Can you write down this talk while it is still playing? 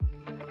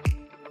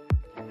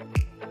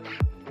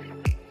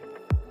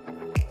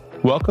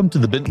Welcome to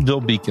the Bentonville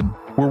Beacon,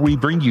 where we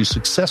bring you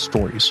success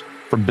stories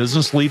from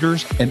business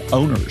leaders and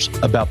owners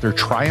about their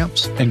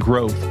triumphs and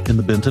growth in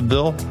the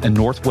Bentonville and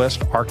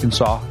Northwest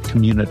Arkansas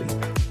community.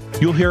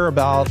 You'll hear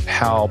about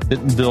how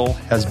Bentonville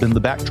has been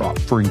the backdrop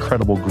for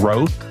incredible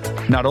growth,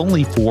 not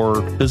only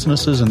for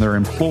businesses and their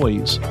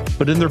employees,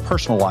 but in their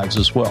personal lives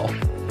as well.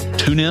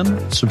 Tune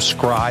in,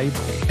 subscribe,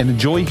 and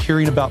enjoy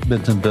hearing about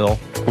Bentonville,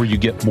 where you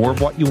get more of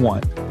what you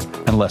want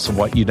and less of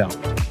what you don't.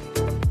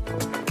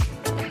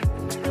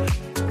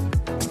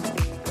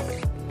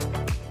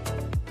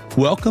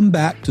 Welcome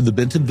back to the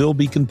Bentonville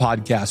Beacon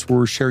podcast, where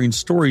we're sharing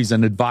stories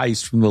and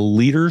advice from the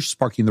leaders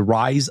sparking the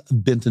rise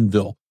of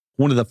Bentonville,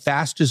 one of the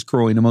fastest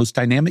growing and most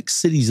dynamic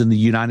cities in the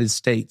United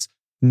States,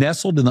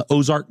 nestled in the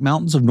Ozark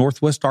Mountains of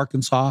Northwest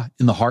Arkansas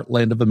in the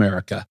heartland of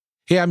America.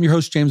 Hey, I'm your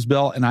host, James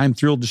Bell, and I'm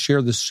thrilled to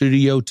share the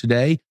studio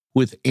today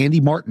with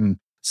Andy Martin,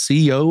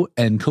 CEO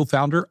and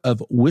co-founder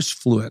of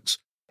Wishfluence.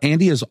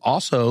 Andy is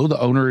also the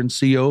owner and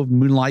CEO of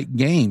Moonlight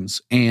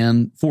Games.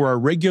 And for our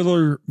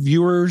regular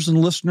viewers and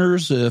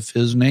listeners, if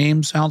his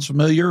name sounds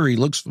familiar or he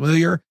looks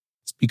familiar,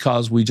 it's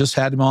because we just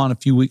had him on a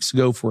few weeks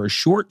ago for a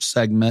short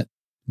segment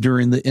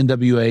during the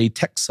NWA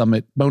Tech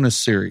Summit bonus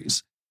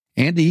series.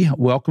 Andy,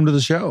 welcome to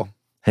the show.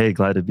 Hey,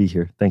 glad to be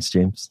here. Thanks,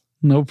 James.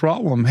 No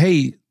problem.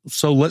 Hey,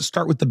 so let's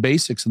start with the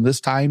basics. And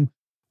this time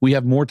we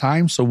have more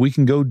time so we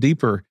can go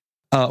deeper.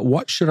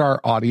 What should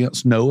our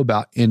audience know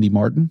about Andy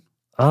Martin?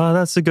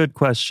 That's a good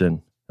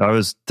question. I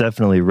was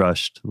definitely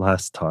rushed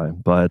last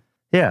time, but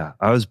yeah,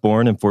 I was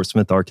born in Fort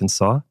Smith,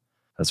 Arkansas.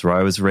 That's where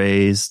I was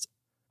raised.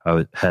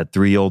 I had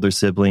 3 older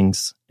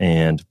siblings,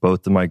 and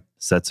both of my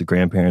sets of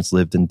grandparents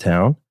lived in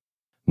town.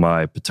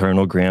 My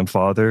paternal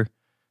grandfather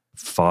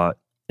fought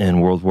in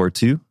World War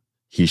II.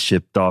 He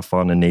shipped off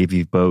on a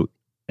Navy boat,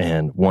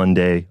 and one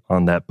day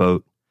on that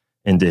boat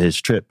into his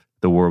trip,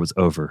 the war was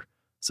over.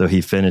 So he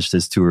finished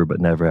his tour,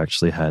 but never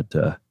actually had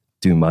to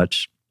do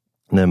much.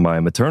 And then my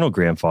maternal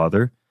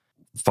grandfather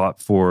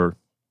fought for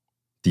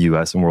the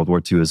U.S. in World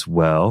War II as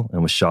well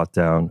and was shot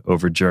down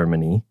over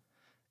Germany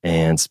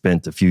and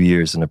spent a few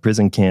years in a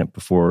prison camp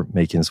before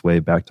making his way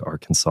back to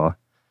Arkansas.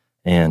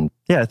 And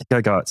yeah, I think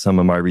I got some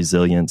of my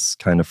resilience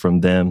kind of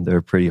from them.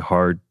 They're pretty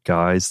hard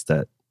guys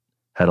that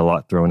had a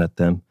lot thrown at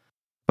them,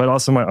 but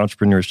also my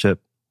entrepreneurship.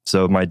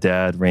 So my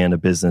dad ran a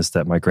business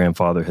that my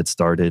grandfather had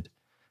started.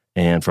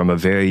 And from a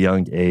very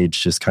young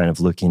age, just kind of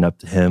looking up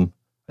to him,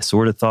 I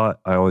sort of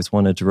thought I always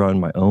wanted to run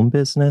my own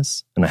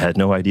business, and I had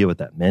no idea what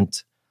that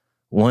meant.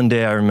 One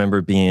day I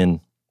remember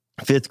being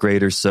 5th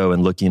grade or so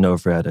and looking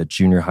over at a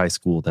junior high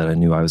school that I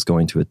knew I was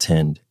going to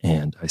attend.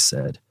 And I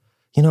said,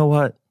 you know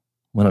what?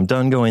 When I'm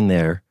done going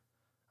there,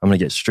 I'm going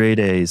to get straight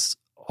A's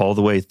all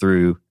the way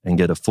through and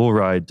get a full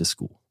ride to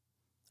school.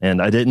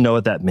 And I didn't know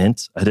what that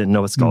meant. I didn't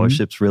know what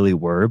scholarships really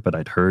were, but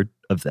I'd heard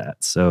of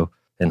that. So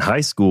in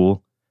high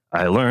school,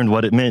 I learned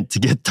what it meant to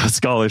get those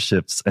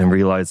scholarships and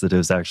realized that it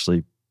was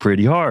actually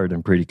pretty hard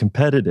and pretty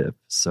competitive.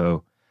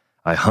 So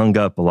I hung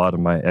up a lot of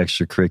my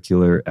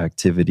extracurricular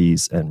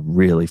activities and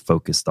really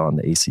focused on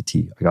the ACT.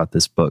 I got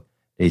this book,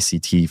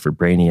 ACT for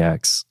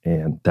Brainiacs,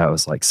 and that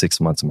was like 6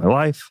 months of my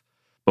life,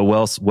 but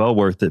well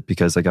worth it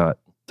because I got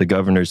the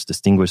Governor's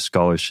Distinguished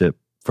Scholarship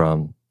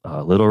from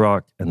Little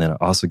Rock, and then I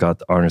also got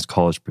the Honors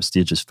College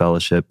Prestigious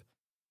Fellowship,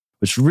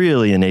 which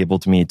really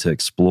enabled me to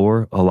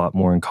explore a lot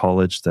more in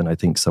college than I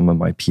think some of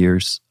my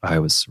peers. I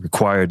was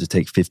required to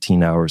take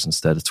 15 hours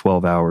instead of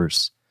 12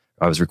 hours.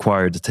 I was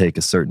required to take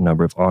a certain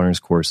number of honors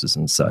courses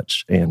and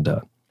such. And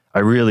I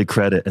really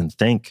credit and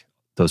thank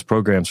those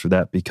programs for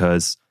that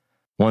because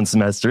one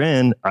semester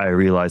in, I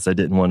realized I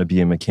didn't want to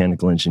be a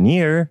mechanical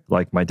engineer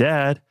like my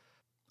dad.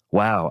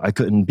 Wow, I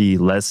couldn't be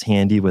less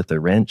handy with a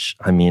wrench.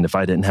 I mean, if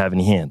I didn't have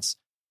any hands.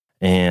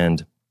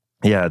 And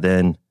yeah,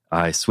 then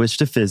I switched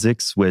to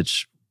physics,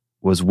 which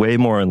was way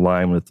more in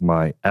line with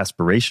my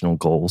aspirational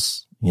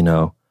goals. You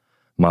know,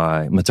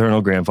 my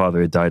maternal grandfather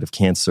had died of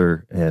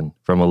cancer, and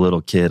from a little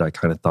kid, I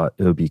kind of thought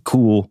it would be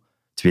cool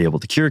to be able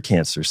to cure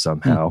cancer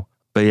somehow.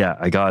 But yeah,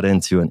 I got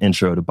into an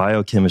intro to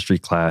biochemistry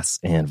class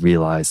and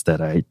realized that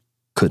I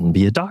couldn't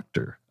be a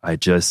doctor.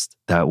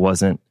 That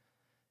wasn't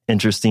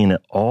interesting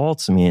at all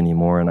to me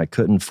anymore, and I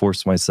couldn't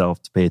force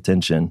myself to pay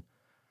attention.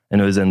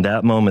 And it was in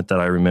that moment that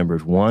I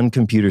remembered one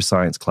computer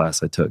science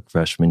class I took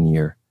freshman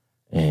year,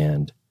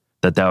 and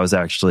that was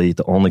actually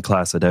the only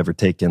class I'd ever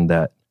taken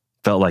that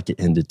felt like it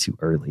ended too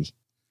early.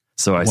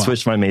 So I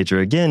switched my major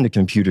again to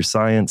computer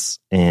science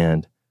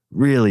and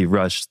really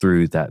rushed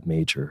through that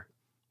major.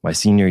 My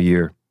senior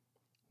year,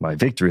 my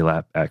victory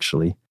lap,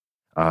 actually,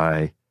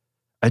 I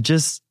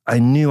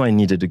knew I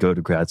needed to go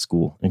to grad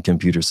school in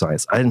computer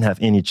science. I didn't have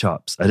any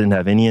chops. I didn't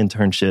have any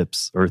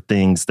internships or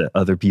things that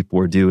other people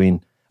were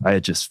doing. I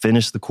had just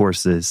finished the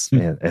courses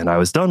and I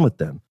was done with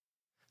them.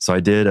 So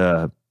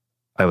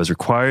I was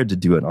required to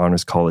do an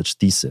honors college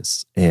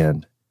thesis.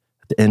 And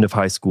at the end of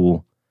high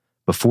school,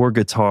 before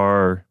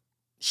Guitar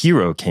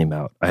Hero came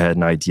out, I had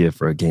an idea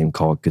for a game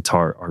called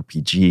Guitar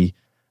RPG.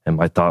 And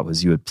my thought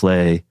was you would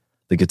play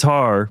the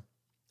guitar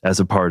as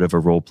a part of a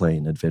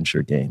role-playing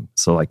adventure game.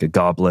 So like a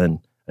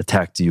goblin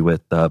attacked you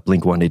with the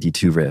Blink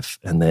 182 riff,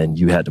 and then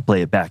you had to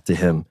play it back to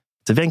him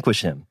to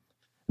vanquish him.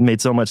 It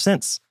made so much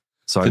sense.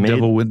 So the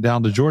devil went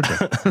down to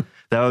Georgia.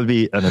 That would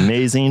be an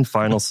amazing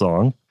final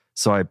song.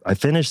 So I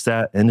finished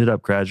that, ended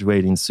up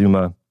graduating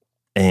SUMA,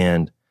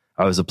 and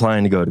I was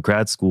applying to go to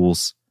grad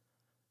schools,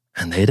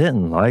 and they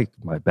didn't like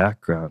my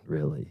background,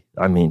 really.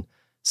 I mean,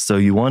 so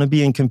you want to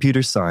be in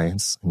computer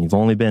science, and you've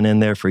only been in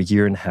there for a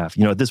year and a half.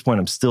 At this point,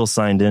 I'm still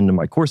signed into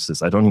my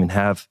courses. I haven't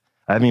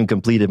even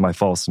completed my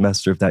fall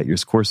semester of that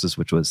year's courses,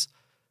 which was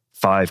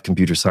 5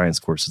 computer science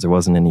courses. There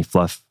wasn't any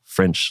fluff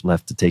French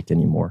left to take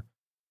anymore.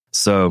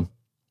 So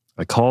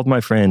I called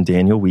my friend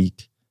Daniel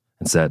Week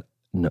and said,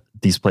 no,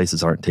 these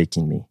places aren't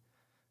taking me.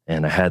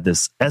 And I had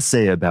this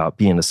essay about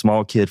being a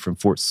small kid from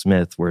Fort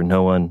Smith where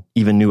no one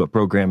even knew what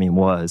programming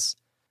was.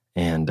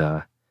 And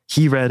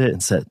he read it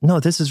and said, no,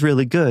 this is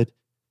really good.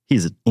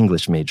 He's an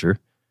English major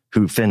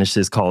who finished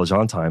his college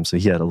on time, so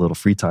he had a little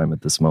free time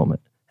at this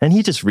moment. And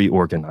he just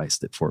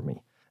reorganized it for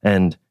me.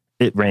 And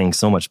it rang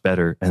so much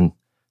better. And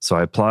so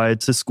I applied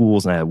to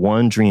schools, and I had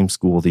one dream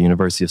school, the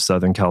University of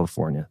Southern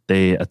California.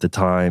 They, at the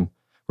time,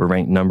 were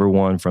ranked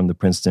 #1 from the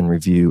Princeton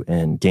Review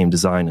in game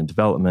design and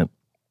development.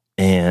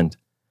 And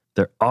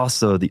they're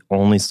also the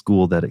only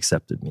school that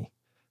accepted me.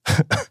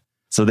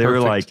 So they were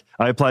like,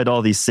 I applied to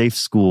all these safe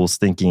schools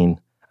thinking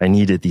I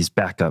needed these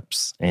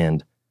backups.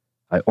 And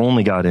I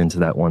only got into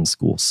that one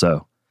school.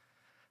 So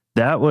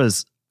that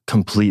was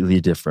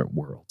completely different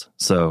world.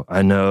 So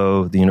I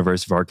know the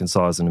University of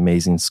Arkansas is an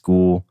amazing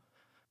school,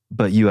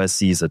 but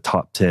USC is a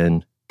top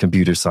 10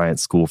 computer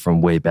science school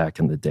from way back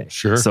in the day.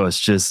 Sure. So it's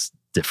just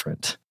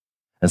different.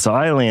 And so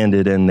I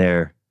landed in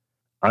there.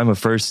 I'm a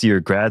first-year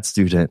grad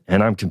student,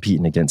 and I'm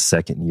competing against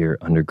second-year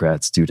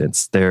undergrad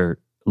students. They're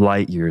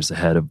light years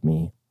ahead of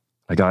me.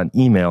 I got an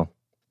email.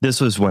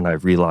 This was when I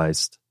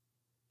realized,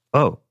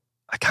 oh,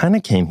 I kind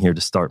of came here to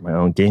start my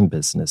own game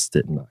business,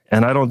 didn't I?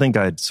 And I don't think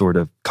I'd sort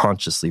of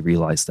consciously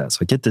realized that. So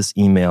I get this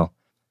email,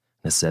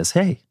 and it says,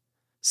 hey,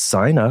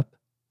 sign up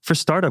for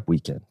Startup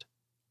Weekend.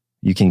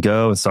 You can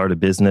go and start a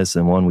business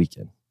in one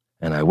weekend.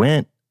 And I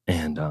went,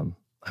 and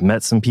I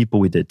met some people.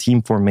 We did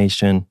team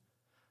formation.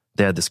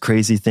 They had this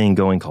crazy thing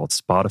going called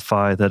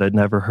Spotify that I'd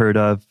never heard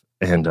of.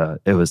 And I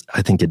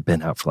think it'd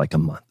been out for like a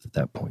month at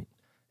that point.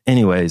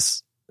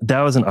 Anyways,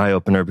 that was an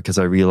eye-opener because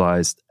I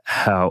realized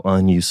how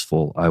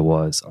unuseful I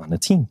was on a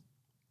team.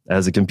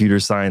 As a computer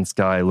science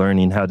guy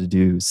learning how to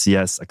do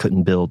CS, I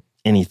couldn't build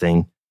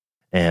anything.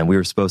 And we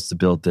were supposed to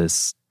build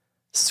this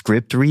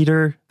script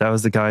reader. That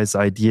was the guy's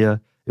idea.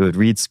 It would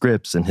read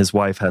scripts, and his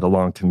wife had a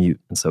long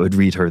commute. And so it would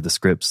read her the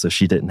scripts so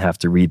she didn't have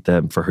to read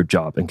them for her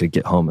job and could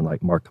get home and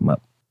like mark them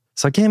up.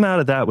 So I came out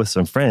of that with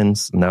some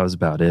friends, and that was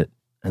about it.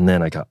 And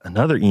then I got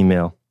another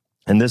email,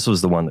 and this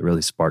was the one that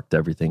really sparked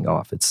everything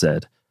off. It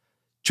said,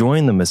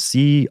 join the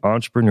Massey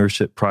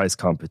Entrepreneurship Prize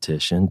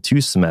Competition,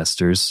 2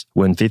 semesters,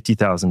 win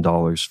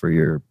 $50,000 for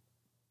your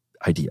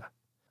idea.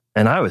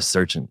 And I was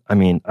searching. I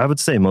mean, I would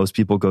say most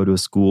people go to a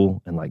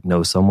school and like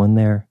know someone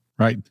there.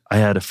 Right. I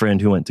had a friend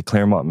who went to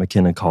Claremont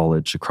McKenna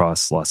College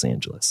across Los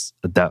Angeles.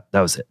 That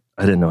was it.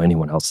 I didn't know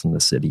anyone else in the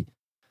city.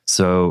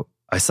 So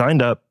I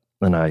signed up,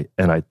 and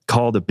I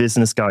called a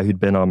business guy who'd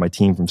been on my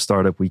team from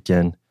Startup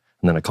Weekend.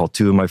 And then I called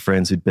 2 of my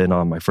friends who'd been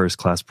on my first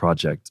class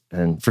project.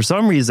 And for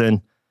some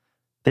reason,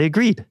 they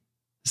agreed. They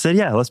said,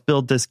 yeah, let's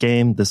build this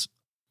game, this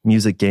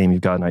music game you've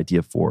got an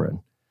idea for. And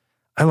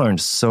I learned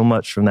so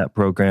much from that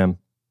program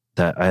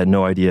that I had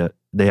no idea.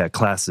 They had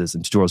classes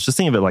and tutorials. Just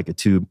think of it like a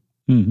 2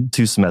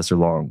 semester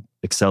long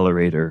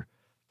accelerator.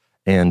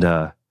 And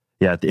at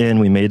the end,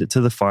 we made it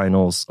to the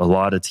finals. A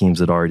lot of teams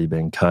had already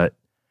been cut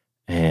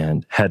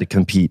and had to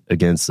compete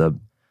against a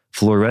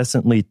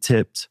fluorescently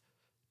tipped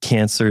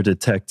cancer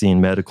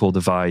detecting medical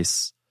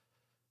device,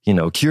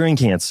 curing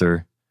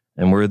cancer.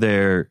 And we're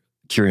there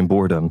curing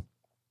boredom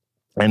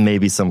and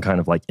maybe some kind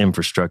of like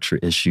infrastructure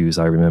issues.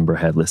 I remember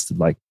had listed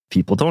like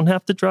people don't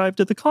have to drive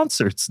to the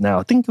concerts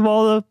now. Think of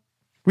all the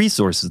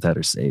resources that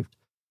are saved.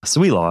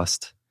 So we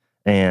lost.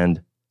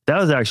 And that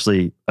was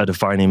actually a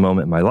defining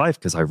moment in my life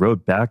because I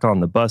rode back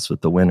on the bus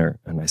with the winner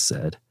and I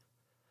said,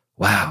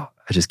 wow,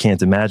 I just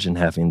can't imagine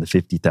having the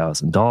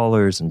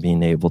 $50,000 and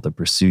being able to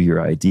pursue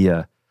your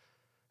idea.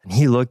 And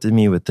he looked at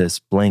me with this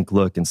blank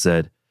look and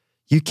said,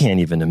 you can't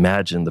even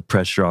imagine the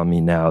pressure on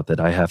me now that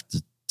I have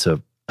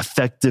to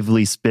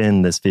effectively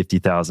spend this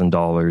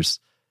 $50,000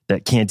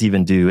 that can't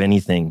even do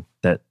anything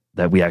that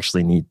we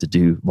actually need to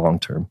do long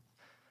term.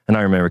 And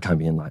I remember kind of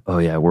being like, oh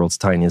yeah, world's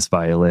tiniest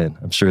violin.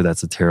 I'm sure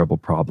that's a terrible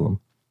problem.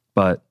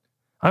 But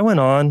I went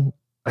on,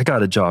 I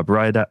got a job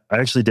I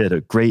actually did a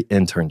great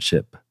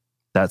internship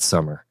that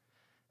summer.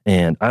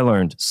 And I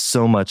learned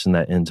so much in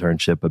that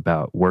internship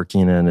about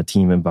working in a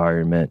team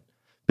environment,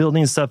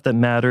 building stuff that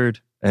mattered,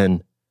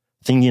 and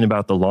thinking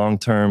about the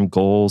long-term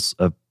goals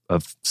of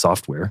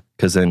software.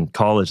 Because in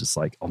college, it's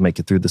like, I'll make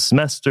it through the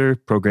semester,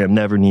 program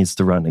never needs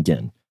to run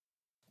again.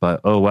 But,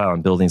 oh, wow,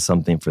 I'm building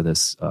something for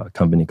this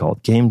company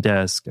called Game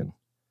Desk. And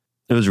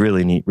it was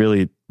really neat,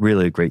 really,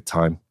 really a great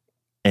time.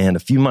 And a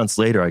few months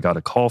later, I got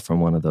a call from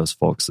one of those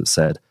folks that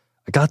said,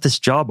 I got this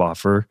job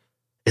offer.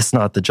 it's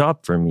not the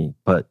job for me,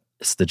 but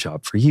it's the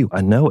job for you.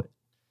 I know it.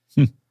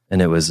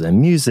 And it was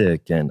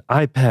music and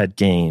iPad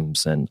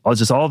games and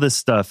all this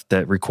stuff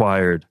that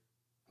required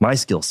my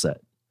skill set,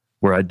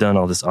 where I'd done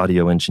all this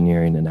audio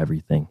engineering and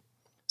everything.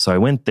 So I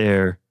went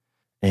there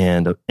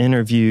and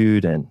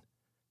interviewed, and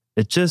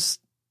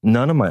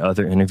none of my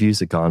other interviews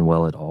had gone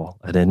well at all.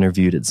 I'd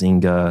interviewed at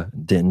Zynga,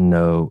 didn't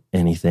know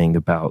anything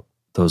about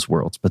those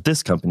worlds, but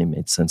this company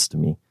made sense to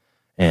me.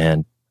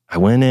 And I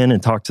went in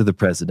and talked to the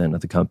president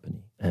of the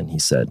company, and he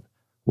said,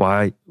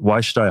 why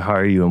should I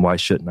hire you and why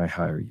shouldn't I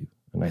hire you?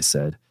 And I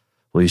said,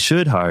 well, you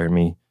should hire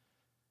me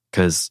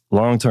because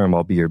long-term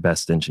I'll be your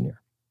best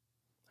engineer.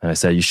 And I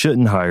said, you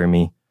shouldn't hire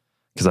me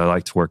because I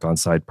like to work on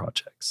side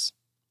projects.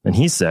 And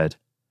he said,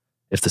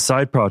 if the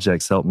side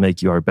projects help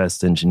make you our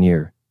best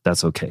engineer,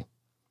 that's okay.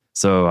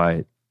 So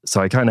I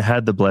kind of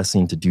had the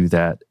blessing to do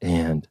that.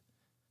 And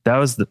that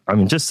was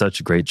just such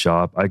a great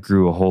job. I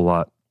grew a whole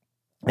lot.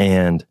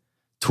 And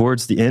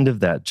towards the end of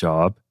that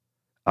job,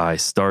 I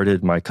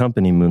started my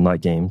company,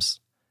 Moonlight Games,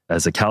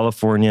 as a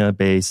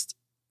California-based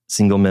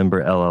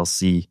single-member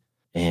LLC.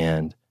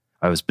 And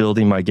I was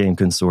building my game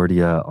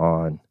consortia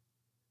on,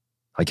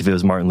 like if it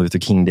was Martin Luther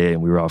King Day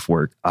and we were off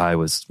work, I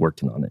was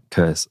working on it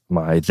because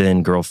my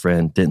then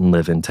girlfriend didn't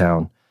live in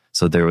town.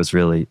 So there was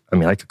really,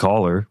 I could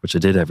call her, which I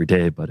did every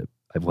day, but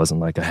it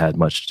wasn't like I had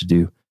much to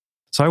do.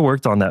 So I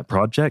worked on that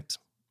project.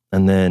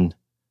 And then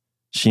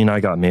she and I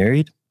got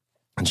married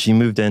and she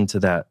moved into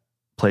that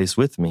place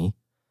with me.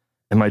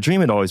 And my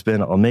dream had always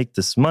been, I'll make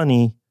this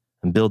money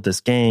and build this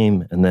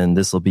game, and then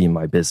this will be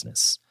my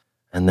business.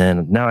 And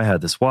then now I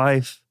had this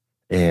wife,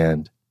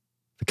 and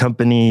the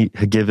company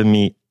had given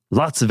me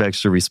lots of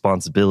extra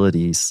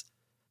responsibilities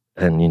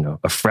and,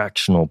 a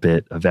fractional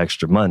bit of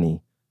extra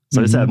money.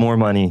 So I just had more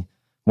money,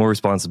 more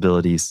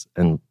responsibilities,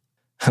 and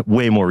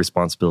way more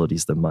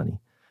responsibilities than money.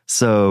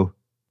 So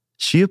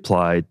she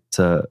applied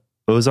to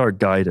Ozark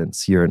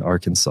Guidance here in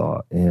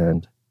Arkansas.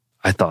 And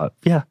I thought,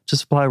 yeah,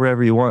 just apply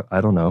wherever you want. I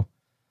don't know.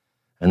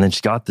 And then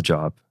she got the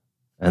job.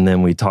 And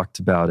then we talked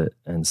about it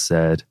and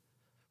said,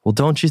 well,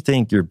 don't you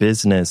think your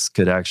business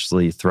could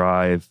actually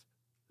thrive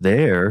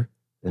there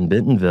in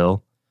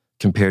Bentonville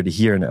compared to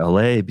here in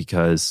LA,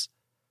 because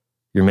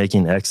you're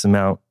making X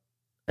amount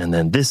and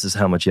then this is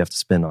how much you have to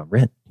spend on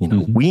rent.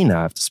 We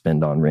now have to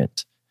spend on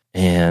rent.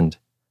 And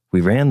we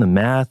ran the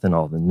math and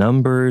all the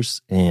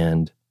numbers,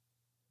 and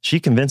she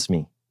convinced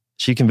me.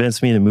 She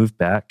convinced me to move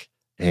back,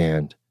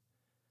 and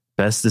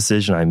best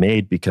decision I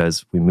made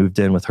because we moved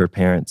in with her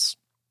parents.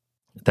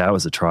 That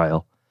was a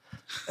trial.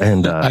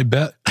 And I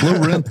bet. Low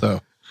rent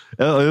though.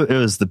 It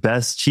was the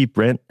best cheap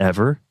rent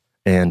ever.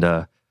 And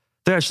they're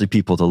actually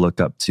people to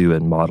look up to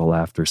and model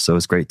after. So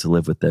it's great to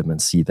live with them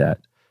and see that.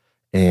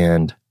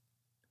 And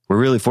we're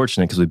really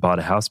fortunate because we bought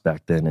a house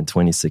back then in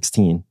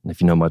 2016. And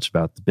if you know much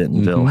about the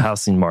Bentonville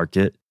housing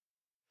market,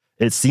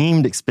 it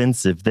seemed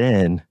expensive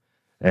then.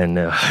 And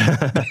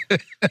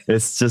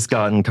it's just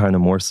gotten kind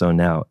of more so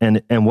now.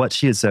 And what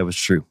she had said was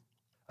true.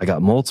 I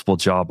got multiple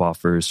job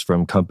offers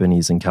from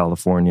companies in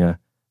California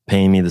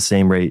paying me the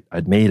same rate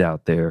I'd made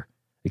out there,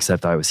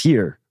 except I was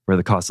here where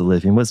the cost of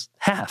living was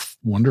half.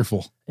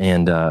 Wonderful.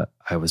 And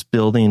I was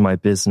building my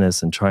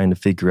business and trying to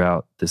figure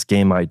out this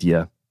game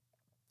idea.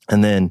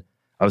 And then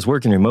I was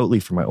working remotely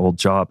for my old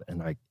job.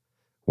 And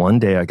one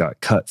day I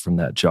got cut from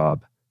that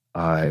job.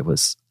 I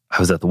was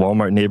at the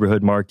Walmart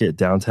neighborhood market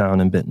downtown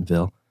in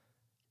Bentonville,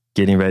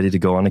 getting ready to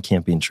go on a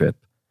camping trip.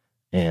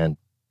 And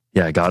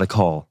yeah, I got a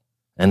call.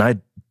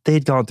 And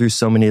they'd gone through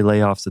so many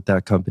layoffs at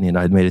that company, and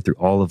I'd made it through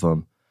all of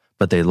them,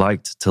 but they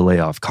liked to lay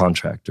off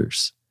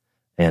contractors.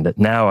 And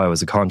now I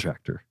was a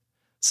contractor.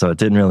 So it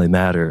didn't really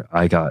matter.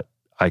 I got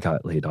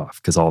laid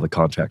off because all the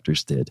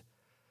contractors did.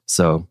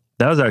 So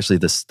that was actually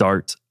the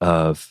start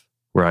of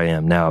where I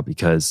am now,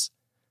 because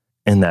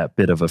in that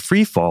bit of a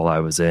free fall I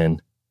was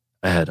in,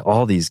 I had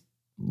all these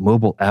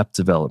mobile app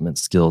development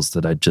skills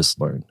that I'd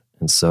just learned.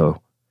 And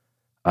so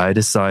I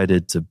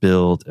decided to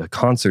build a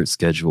concert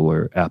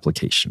scheduler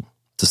application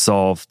to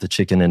solve the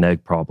chicken and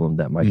egg problem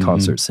that my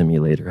concert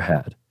simulator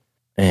had,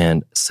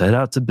 and set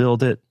out to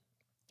build it.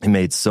 It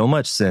made so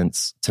much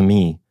sense to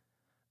me.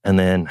 And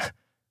then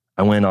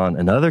I went on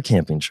another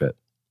camping trip,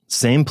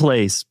 same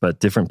place, but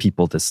different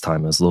people this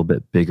time. It was a little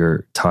bit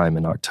bigger time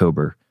in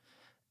October.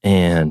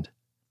 And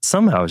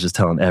somehow I was just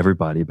telling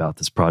everybody about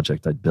this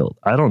project I'd built.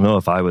 I don't know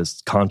if I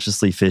was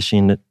consciously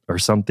fishing or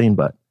something,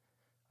 but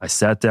I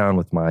sat down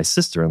with my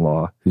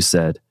sister-in-law who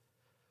said,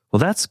 well,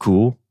 that's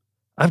cool.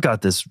 I've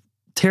got this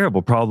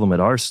terrible problem at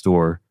our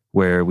store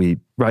where we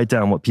write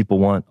down what people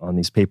want on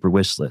these paper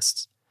wish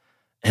lists.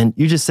 And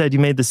you just said you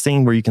made this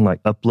thing where you can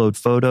upload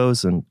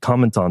photos and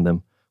comment on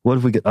them. What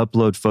if we could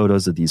upload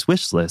photos of these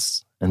wish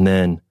lists? And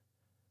then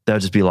that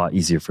would just be a lot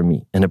easier for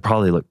me. And it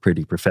probably looked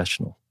pretty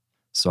professional.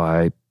 So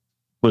I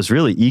was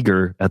really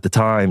eager at the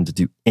time to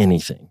do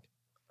anything.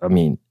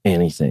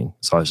 Anything.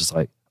 So I was just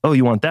like, oh,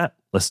 you want that?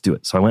 Let's do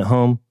it. So I went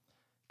home,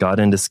 got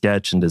into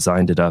Sketch and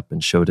designed it up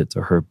and showed it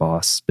to her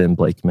boss, Ben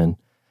Blakeman.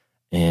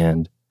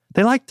 And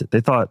they liked it. They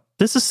thought,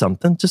 this is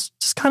something, just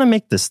kind of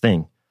make this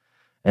thing.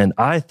 And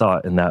I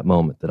thought in that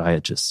moment that I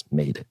had just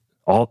made it.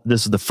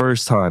 This was the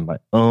first time my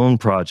own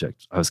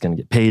project, I was going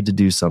to get paid to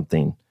do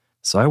something.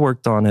 So I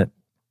worked on it.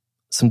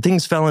 Some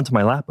things fell into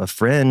my lap. A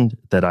friend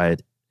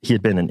he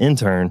had been an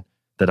intern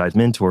that I'd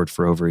mentored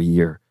for over a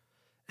year,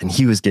 and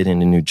he was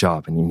getting a new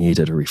job and he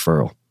needed a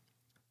referral.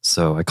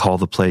 So I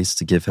called the place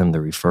to give him the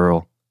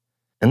referral.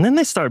 And then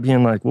they start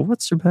being like, well,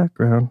 what's your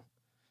background?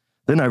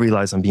 Then I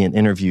realized I'm being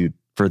interviewed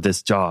for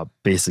this job,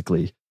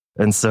 basically.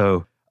 And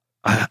so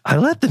I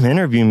let them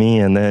interview me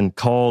and then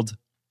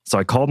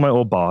I called my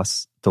old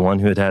boss, the one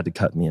who had to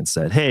cut me, and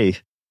said, hey,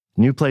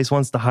 new place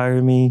wants to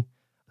hire me.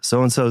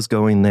 So-and-so's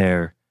going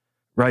there.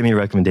 Write me a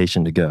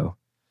recommendation to go.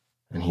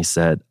 And he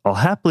said, I'll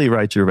happily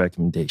write your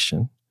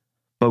recommendation,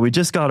 but we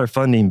just got our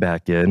funding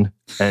back in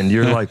and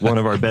you're like one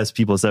of our best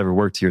people that's ever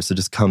worked here. So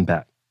just come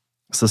back.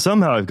 So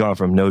somehow I've gone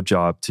from no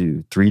job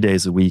to 3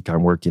 days a week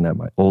I'm working at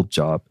my old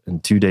job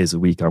and 2 days a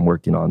week I'm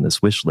working on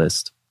this wish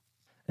list.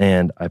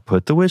 And I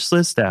put the wish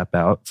list app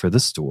out for the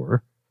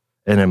store.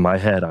 And in my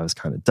head, I was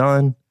kind of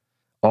done.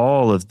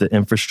 All of the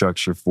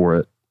infrastructure for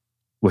it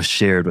was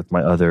shared with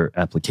my other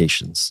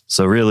applications.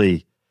 So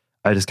really,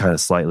 I just kind of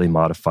slightly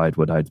modified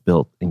what I'd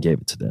built and gave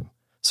it to them.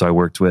 So I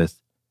worked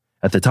with,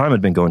 at the time,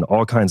 I'd been going to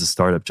all kinds of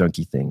Startup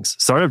Junkie things.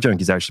 Startup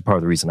Junkie is actually part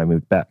of the reason I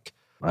moved back.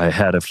 I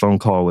had a phone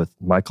call with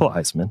Michael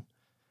Eisman,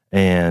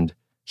 and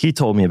he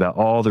told me about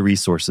all the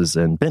resources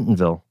in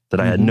Bentonville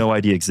that I had no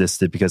idea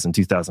existed, because in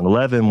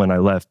 2011, when I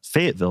left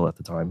Fayetteville at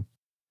the time,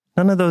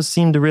 none of those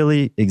seemed to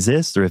really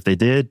exist, or if they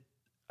did,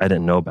 I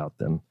didn't know about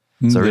them.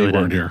 So I really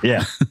weren't here.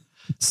 Yeah.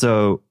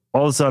 So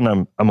all of a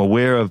sudden, I'm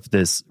aware of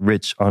this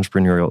rich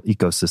entrepreneurial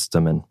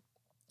ecosystem, and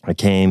I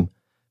came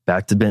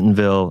back to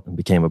Bentonville and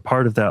became a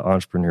part of that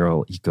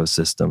entrepreneurial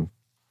ecosystem.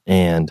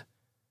 And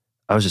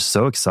I was just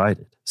so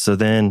excited. So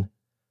then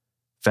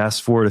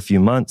fast forward a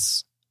few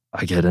months,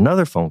 I get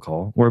another phone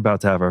call. We're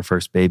about to have our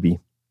first baby.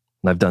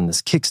 And I've done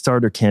this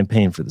Kickstarter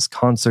campaign for this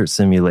concert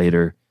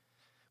simulator,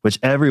 which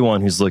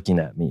everyone who's looking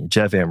at me,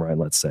 Jeff Amrine,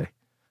 let's say,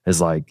 is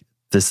like,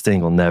 this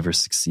thing will never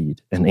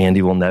succeed. And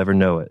Andy will never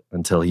know it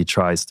until he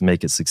tries to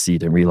make it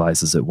succeed and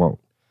realizes it won't.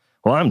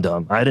 Well, I'm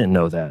dumb. I didn't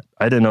know that.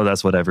 I didn't know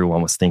that's what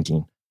everyone was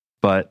thinking.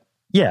 But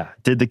yeah,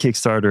 did the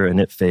Kickstarter and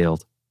it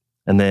failed.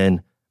 And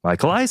then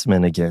Michael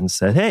Eisman again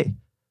said, hey,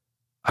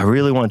 I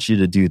really want you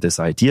to do this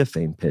Idea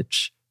Fame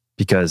pitch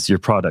because your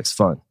product's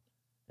fun.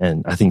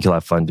 And I think you'll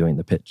have fun doing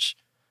the pitch.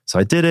 So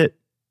I did it.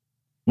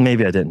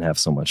 Maybe I didn't have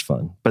so much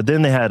fun. But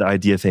then they had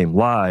Idea Fame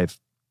Live.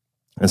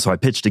 And so I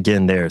pitched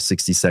again there, a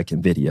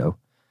 60-second video.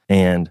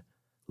 And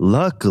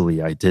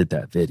luckily I did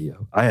that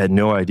video. I had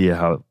no idea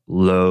how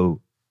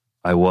low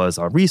I was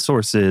on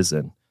resources.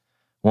 And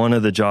one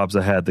of the jobs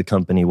I had, the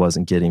company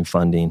wasn't getting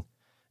funding.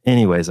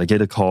 Anyways, I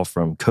get a call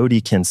from Cody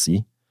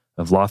Kinsey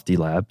of Lofty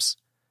Labs,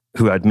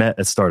 who I'd met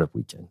at Startup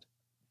Weekend.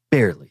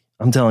 Barely.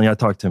 I'm telling you, I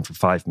talked to him for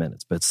 5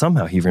 minutes, but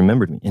somehow he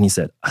remembered me. And he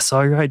said, I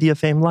saw your Idea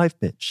Fame Live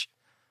pitch.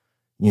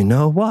 You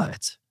know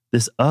what?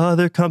 This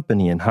other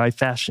company in high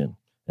fashion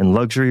and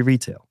luxury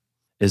retail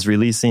is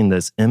releasing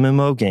this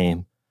MMO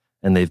game,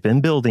 and they've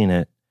been building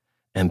it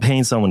and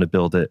paying someone to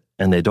build it,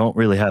 and they don't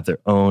really have their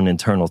own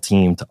internal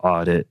team to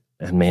audit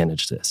and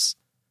manage this.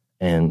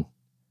 And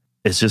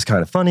it's just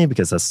kind of funny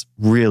because that's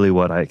really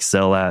what I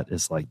excel at,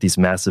 is like these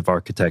massive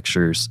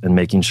architectures and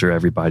making sure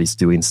everybody's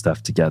doing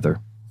stuff together.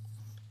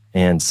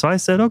 And so I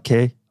said,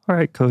 okay, all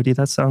right, Cody,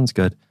 that sounds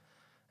good.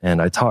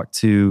 And I talked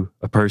to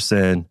a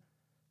person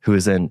who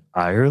was in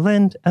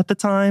Ireland at the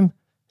time.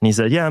 And he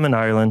said, yeah, I'm in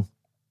Ireland.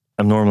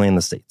 I'm normally in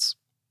the States.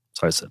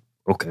 So I said,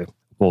 okay,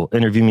 well,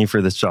 interview me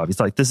for this job. He's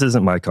like, this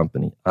isn't my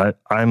company.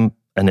 I'm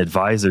an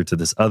advisor to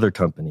this other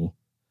company.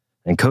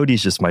 And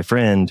Cody's just my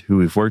friend who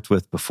we've worked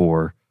with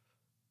before.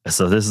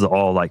 So this is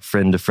all like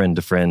friend to friend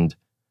to friend.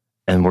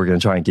 And we're going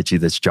to try and get you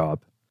this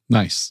job.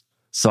 Nice.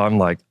 So I'm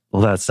like,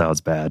 well, that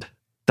sounds bad.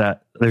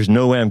 There's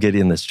no way I'm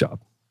getting this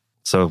job.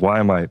 So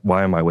why am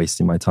I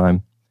wasting my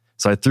time?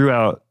 So I threw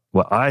out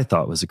what I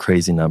thought was a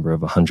crazy number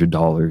of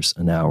 $100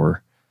 an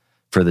hour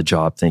for the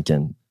job,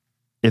 thinking,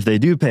 if they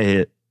do pay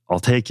it, I'll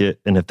take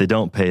it. And if they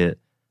don't pay it,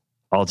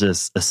 I'll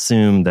just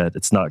assume that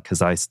it's not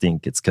because I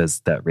stink. It's because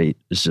that rate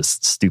is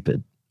just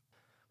stupid.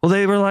 Well,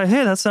 they were like,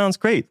 hey, that sounds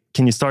great.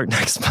 Can you start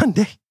next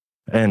Monday?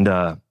 And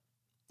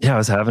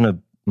yeah,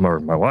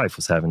 my wife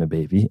was having a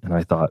baby. And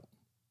I thought,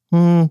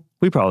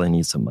 we probably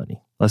need some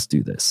money. Let's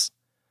do this.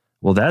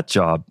 Well, that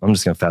job, I'm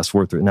just going to fast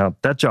forward through it. Now,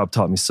 that job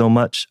taught me so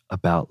much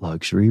about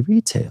luxury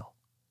retail.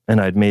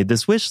 And I'd made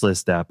this wish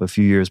list app a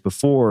few years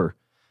before.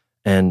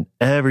 And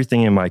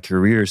everything in my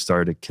career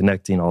started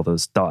connecting all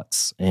those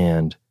dots.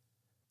 And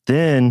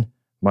then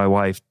my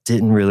wife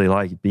didn't really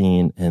like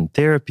being in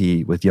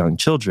therapy with young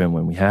children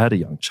when we had a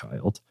young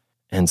child.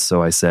 And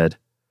so I said,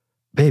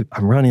 babe,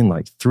 I'm running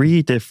like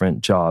 3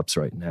 different jobs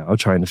right now,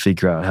 trying to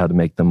figure out how to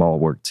make them all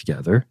work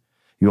together.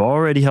 You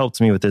already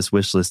helped me with this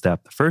wish list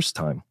app the first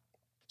time.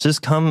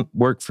 Just come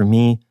work for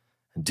me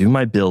and do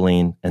my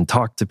billing and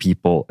talk to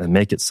people and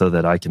make it so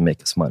that I can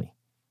make us money.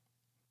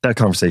 That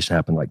conversation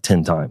happened like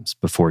 10 times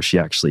before she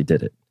actually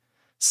did it.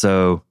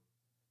 So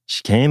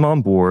she came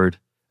on board,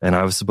 and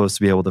I was supposed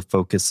to be able to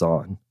focus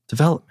on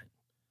development.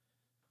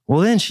 Well,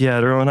 then she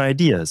had her own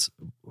ideas.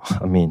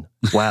 I mean,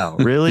 wow,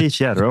 really?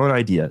 She had her own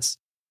ideas.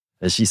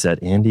 And she said,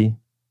 Andy,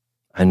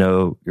 I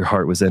know your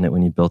heart was in it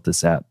when you built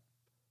this app,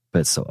 but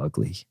it's so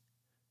ugly.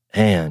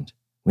 And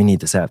we need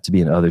this app to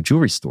be in other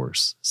jewelry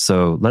stores.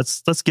 So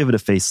let's give it a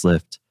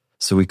facelift.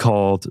 So we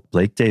called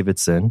Blake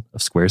Davidson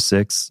of Square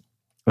Six,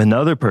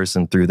 another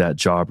person through that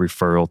job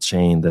referral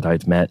chain that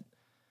I'd met.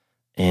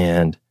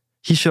 And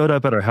he showed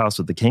up at our house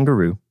with a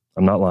kangaroo.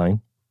 I'm not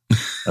lying.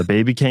 A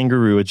baby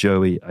kangaroo, a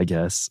Joey, I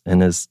guess,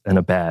 in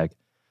a bag.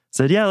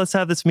 Said, yeah, let's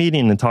have this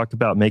meeting and talk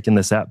about making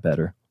this app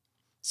better.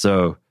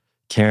 So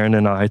Karen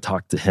and I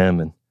talked to him,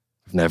 and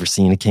I've never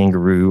seen a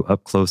kangaroo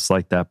up close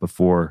like that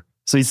before.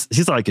 So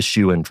he's like a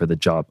shoo-in for the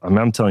job. I mean,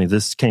 I'm telling you,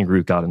 this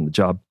kangaroo got him the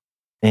job.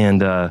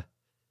 And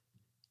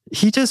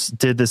he just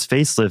did this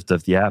facelift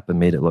of the app and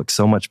made it look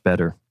so much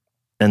better.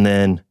 And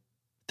then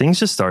things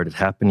just started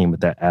happening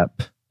with that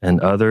app and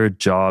other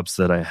jobs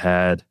that I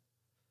had.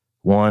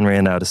 One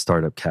ran out of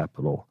startup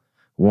capital.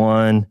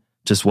 One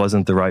just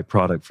wasn't the right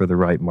product for the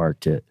right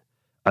market.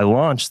 I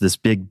launched this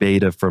big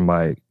beta for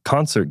my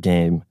concert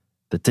game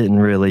that didn't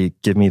really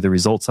give me the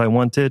results I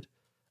wanted.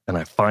 And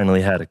I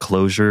finally had a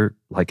closure,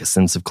 like a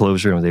sense of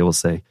closure, and was able to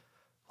say,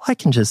 well, I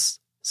can just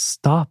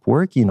stop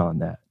working on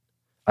that.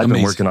 I've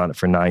been working on it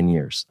for 9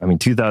 years. I mean,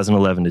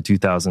 2011 to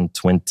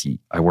 2020,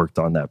 I worked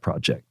on that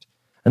project.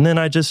 And then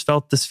I just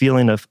felt this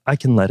feeling of, I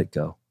can let it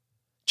go.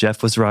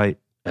 Jeff was right.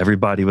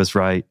 Everybody was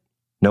right.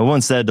 No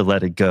one said to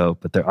let it go,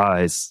 but their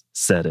eyes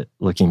said it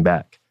looking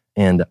back.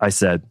 And I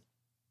said,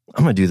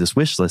 I'm going to do this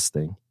wish list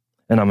thing,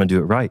 and I'm going to do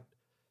it right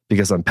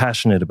because I'm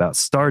passionate about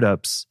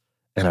startups,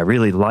 and I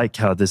really like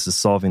how this is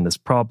solving this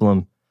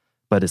problem,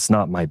 but it's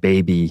not my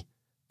baby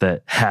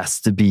that has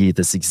to be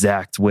this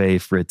exact way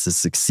for it to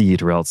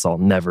succeed, or else I'll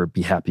never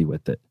be happy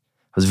with it.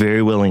 I was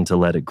very willing to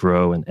let it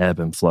grow and ebb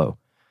and flow,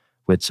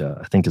 which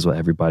I think is what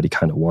everybody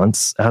kind of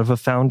wants out of a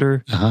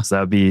founder. So that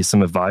would be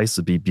some advice,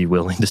 would be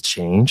willing to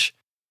change.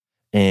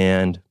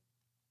 And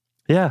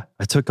yeah,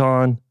 I took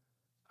on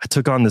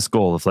this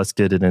goal of let's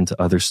get it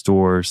into other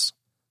stores.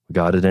 We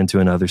got it into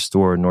another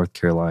store in North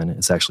Carolina.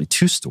 It's actually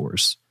 2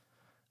 stores.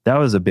 That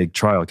was a big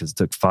trial because it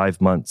took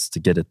 5 months to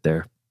get it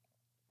there.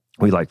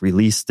 We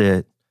released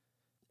it.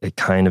 It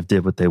kind of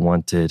did what they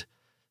wanted.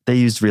 They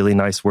used really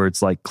nice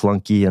words like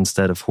clunky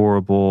instead of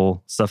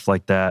horrible, stuff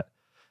like that.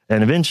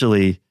 And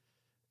eventually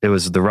it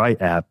was the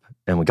right app,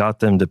 and we got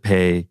them to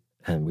pay,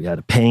 and we had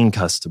a paying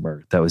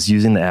customer that was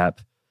using the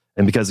app.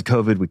 And because of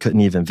COVID, we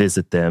couldn't even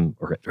visit them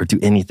or do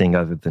anything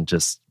other than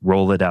just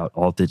roll it out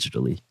all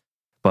digitally.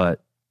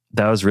 But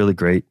that was really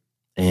great.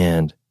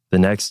 And the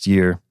next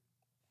year,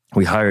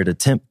 we hired a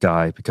temp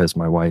guy because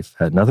my wife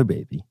had another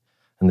baby.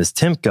 And this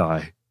temp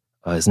guy,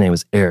 his name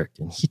was Eric,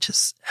 and he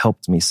just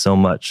helped me so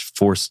much,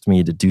 forced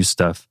me to do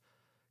stuff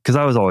because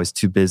I was always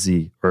too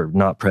busy or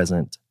not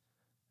present.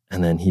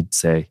 And then he'd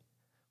say,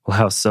 well,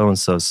 how's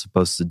so-and-so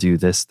supposed to do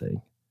this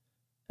thing?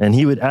 And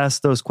he would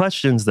ask those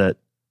questions that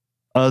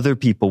other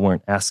people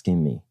weren't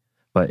asking me,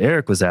 but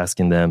Eric was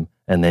asking them,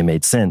 and they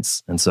made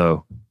sense. And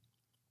so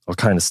I'll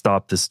kind of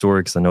stop this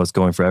story because I know it's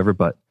going forever,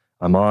 but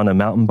I'm on a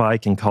mountain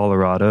bike in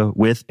Colorado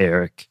with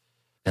Eric,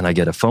 and I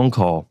get a phone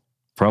call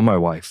from my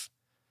wife.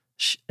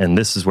 And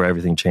this is where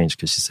everything changed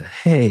because she said,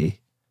 hey,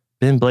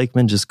 Ben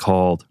Blakeman just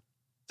called.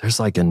 There's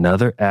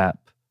another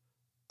app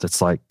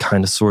that's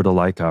kind of sort of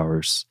like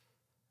ours.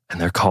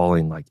 And they're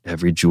calling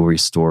every jewelry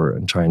store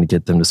and trying to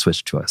get them to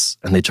switch to us.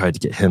 And they tried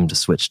to get him to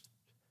switch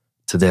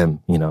to them,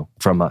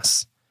 from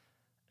us.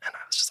 And I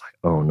was just like,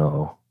 oh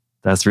no,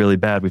 that's really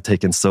bad. We've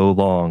taken so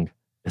long.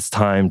 It's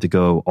time to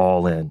go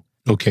all in.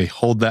 Okay,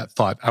 hold that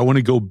thought. I want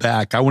to go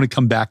back. I want to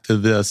come back to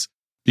this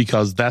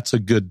because that's a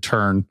good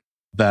turn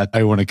that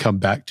I want to come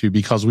back to,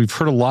 because we've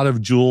heard a lot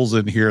of jewels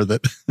in here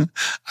that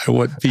I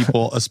want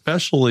people,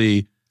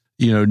 especially,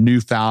 new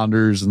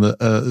founders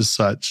and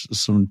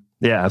some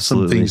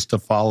things to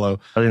follow.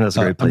 I think that's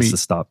a great place to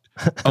stop.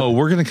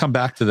 We're going to come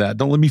back to that.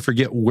 Don't let me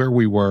forget where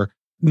we were.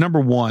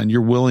 Number one,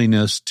 your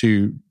willingness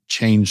to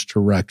change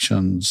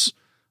directions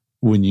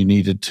when you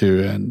needed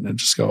to and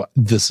just go,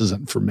 this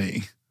isn't for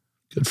me.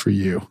 Good for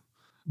you.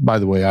 By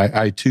the way,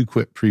 I too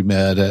quit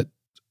pre-med at,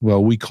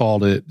 we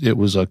called it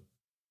was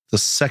the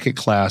second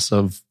class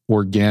of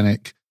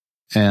organic,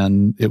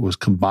 and it was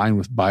combined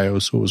with bio.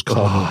 So it was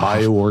called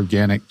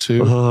bioorganic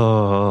too.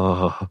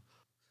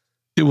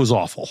 It was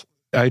awful.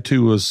 I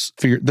too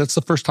that's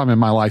the first time in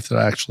my life that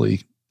I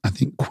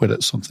think quit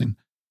at something.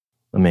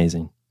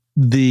 Amazing.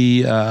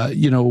 There's,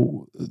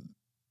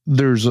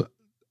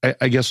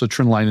 I guess, a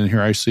trend line in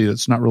here I see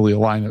that's not really a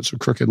line, it's a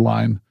crooked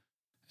line.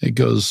 It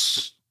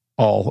goes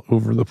all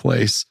over the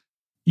place.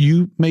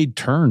 You made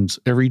turns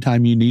every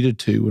time you needed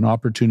to when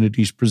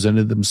opportunities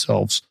presented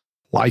themselves.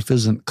 Life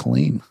isn't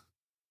clean.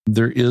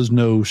 There is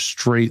no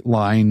straight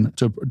line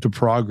to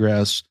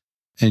progress,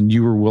 and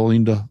you were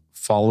willing to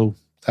follow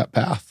that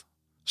path.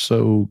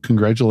 So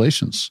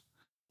congratulations.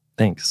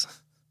 Thanks.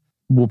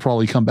 We'll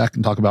probably come back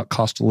and talk about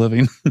cost of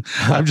living.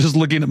 I'm just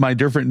looking at my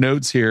different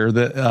notes here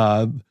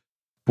that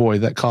boy,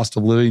 that cost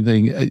of living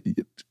thing,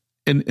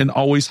 and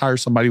always hire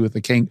somebody with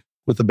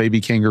a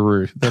baby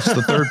kangaroo. That's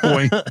the third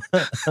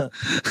point.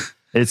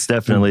 It's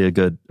definitely a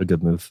good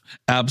move.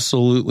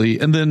 Absolutely.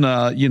 And then,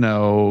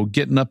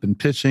 getting up and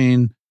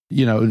pitching,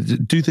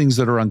 do things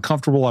that are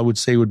uncomfortable, I would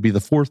say would be the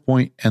fourth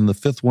point. And the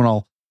fifth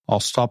one, I'll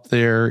stop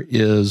there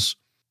is,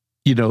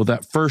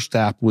 that first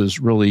app was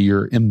really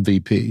your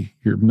MVP,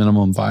 your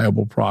minimum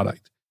viable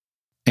product.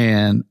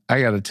 And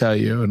I got to tell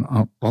you,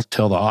 and I'll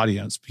tell the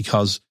audience,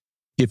 because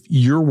if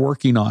you're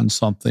working on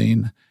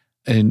something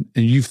and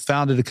you've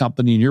founded a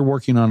company and you're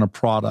working on a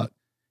product,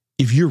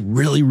 if you're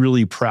really,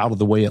 really proud of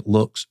the way it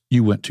looks,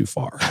 you went too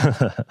far.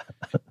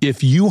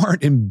 If you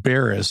aren't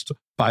embarrassed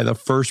by the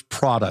first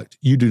product,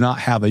 you do not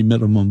have a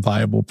minimum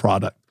viable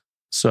product.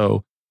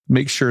 So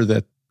make sure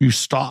that you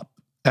stop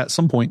at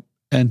some point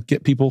and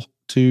get people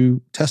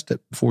to test it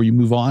before you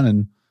move on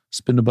and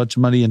spend a bunch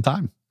of money and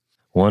time.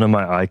 One of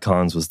my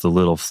icons was the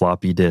little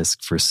floppy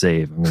disk for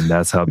save. I mean,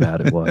 that's how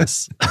bad it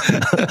was.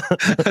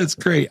 That's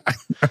great.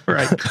 All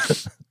right.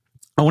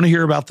 I want to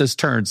hear about this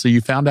turn. So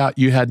you found out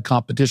you had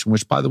competition,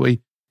 which, by the way,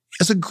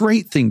 is a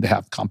great thing to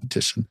have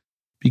competition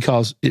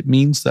because it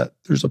means that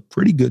there's a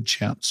pretty good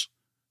chance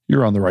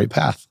you're on the right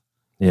path.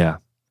 Yeah.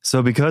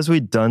 So because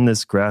we'd done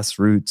this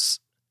grassroots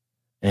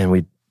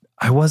and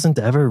I wasn't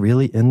ever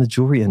really in the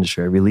jewelry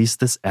industry. I released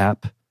this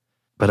app,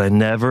 but I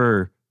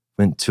never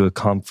went to a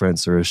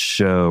conference or a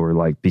show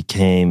or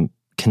became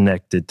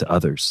connected to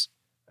others.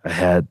 I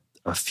had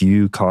a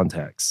few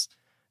contacts.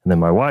 And then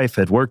my wife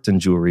had worked in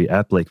jewelry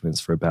at Blakeman's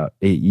for about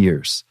 8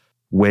 years,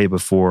 way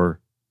before,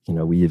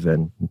 we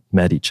even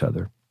met each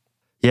other.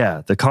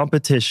 Yeah, the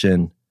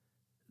competition,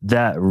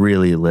 that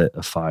really lit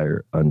a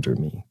fire under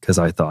me because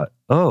I thought,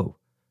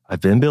 I've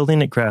been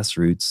building at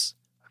grassroots.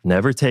 I've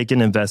never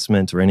taken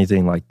investment or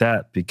anything like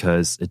that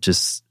because it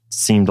just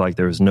seemed like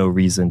there was no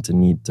reason to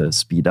need to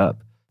speed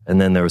up. And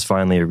then there was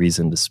finally a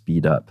reason to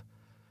speed up.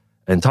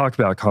 And talk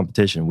about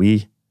competition,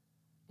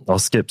 I'll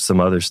skip some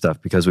other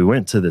stuff because we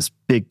went to this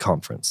big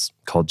conference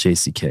called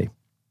JCK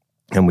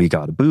and we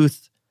got a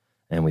booth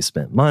and we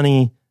spent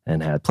money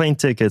and had plane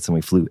tickets and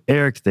we flew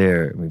Eric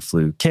there and we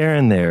flew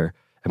Karen there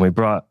and we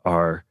brought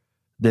our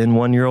then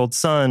 1-year-old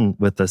son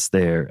with us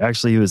there.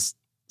 Actually, he was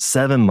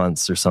 7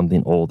 months or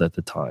something old at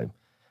the time.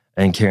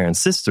 And Karen's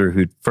sister,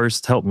 who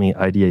first helped me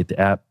ideate the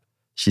app,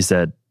 she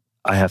said,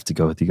 I have to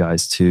go with you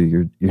guys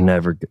too.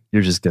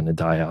 You're just going to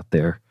die out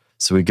there.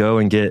 So we go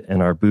and get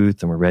in our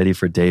booth and we're ready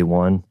for day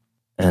one.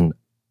 And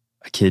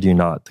I kid you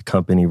not, the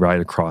company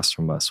right across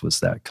from us was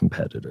that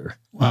competitor.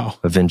 Wow.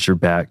 A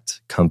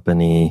venture-backed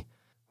company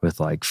with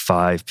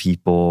 5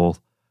 people,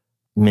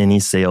 many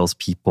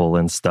salespeople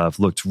and stuff,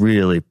 looked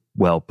really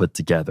well put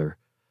together.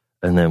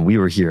 And then we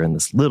were here in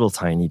this little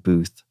tiny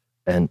booth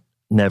and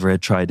never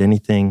had tried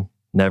anything,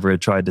 never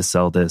had tried to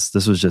sell this.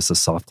 This was just a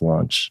soft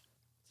launch.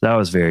 That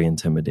was very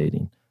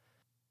intimidating.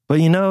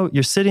 But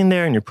you're sitting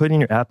there and you're putting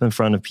your app in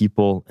front of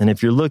people. And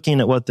if you're looking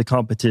at what the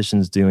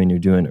competition's doing, you're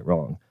doing it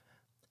wrong.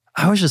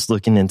 I was just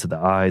looking into the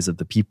eyes of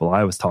the people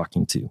I was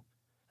talking to.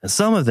 And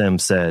some of them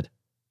said,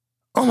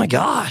 oh my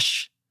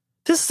gosh,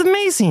 this is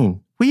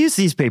amazing. We use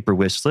these paper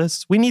wish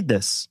lists. We need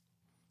this.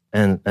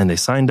 And they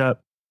signed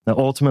up. Now,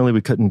 ultimately,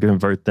 we couldn't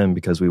convert them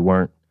because we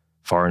weren't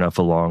far enough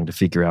along to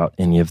figure out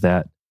any of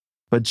that.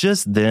 But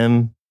just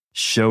them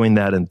showing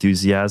that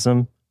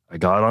enthusiasm, I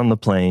got on the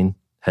plane,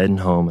 heading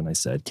home, and I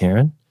said,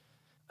 Karen,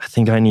 I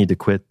think I need to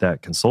quit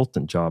that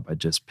consultant job I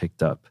just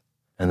picked up.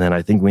 And then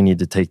I think we need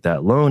to take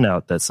that loan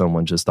out that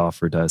someone just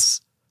offered us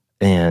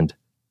and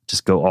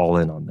just go all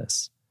in on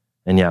this.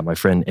 And yeah, my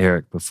friend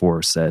Eric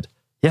before said,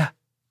 yeah,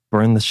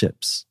 burn the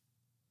ships.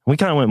 We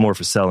kind of went more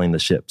for selling the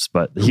ships,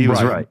 but he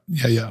was right.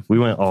 Yeah. We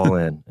went all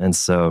in. And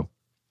so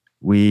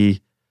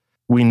we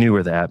knew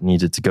where the app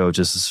needed to go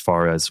just as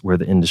far as where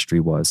the industry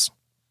was.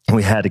 And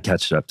we had to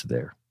catch it up to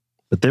there.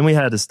 But then we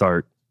had to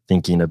start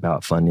thinking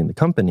about funding the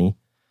company.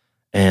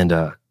 And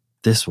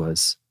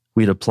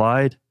we'd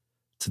applied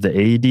to the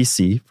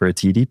AEDC for a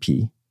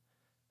TDP.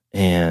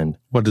 And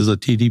what is a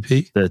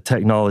TDP? The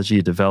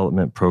Technology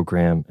Development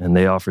Program. And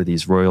they offer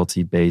these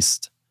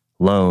royalty-based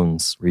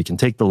loans where you can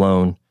take the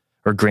loan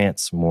or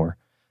grants more.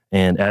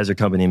 And as your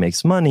company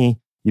makes money,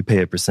 you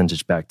pay a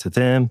percentage back to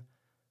them,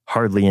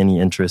 hardly any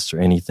interest or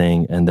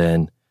anything. And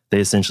then they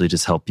essentially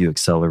just help you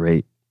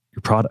accelerate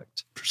your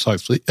product.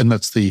 Precisely. And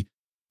that's the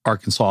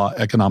Arkansas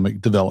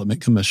Economic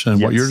Development Commission.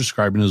 Yes. What you're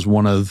describing is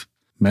one of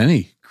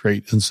many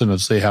great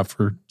incentives they have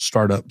for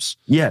startups.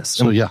 Yes.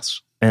 So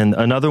yes. And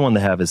another one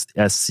they have is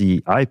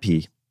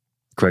SCIP.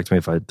 Correct me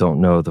if I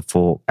don't know the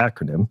full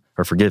acronym,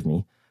 or forgive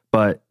me.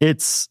 But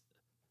it's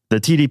the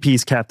TDP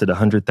is capped at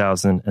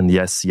 100,000 and the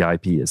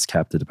SCIP is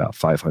capped at about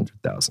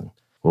 500,000.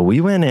 Well,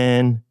 we went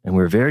in and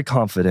we were very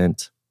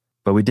confident,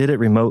 but we did it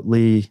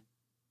remotely.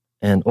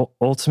 And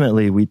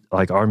ultimately,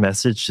 our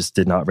message just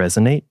did not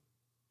resonate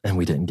and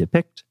we didn't get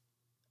picked.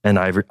 And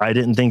I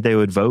didn't think they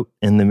would vote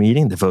in the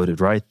meeting. They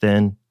voted right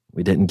then.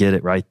 We didn't get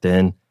it right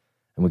then.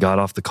 And we got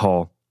off the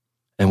call.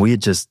 And we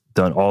had just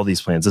done all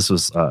these plans. This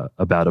was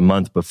about a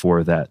month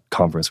before that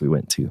conference we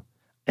went to.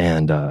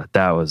 And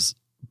that was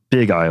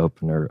big eye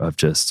opener of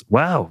just,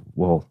 wow,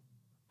 well,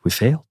 we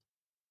failed.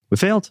 We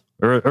failed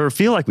or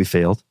feel like we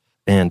failed.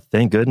 And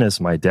thank goodness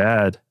my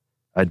dad,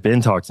 I'd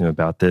been talking to him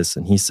about this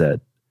and he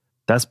said,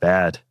 that's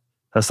bad.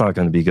 That's not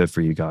going to be good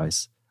for you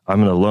guys. I'm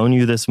going to loan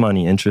you this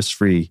money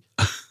interest-free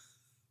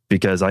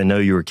because I know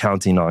you were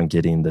counting on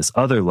getting this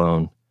other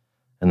loan.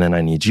 And then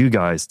I need you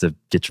guys to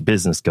get your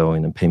business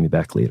going and pay me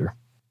back later.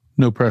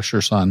 No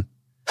pressure, son.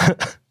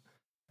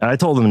 I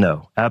told him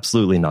no,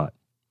 absolutely not.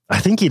 I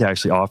think he'd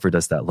actually offered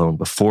us that loan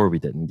before we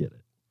didn't get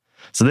it.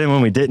 So then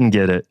when we didn't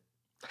get it,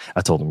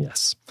 I told him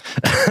yes.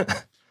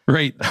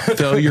 Right.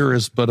 Failure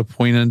is but a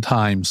point in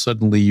time.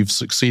 Suddenly you've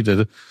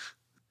succeeded.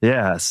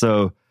 Yeah.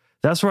 So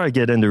that's where I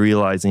get into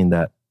realizing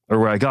that, or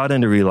where I got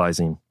into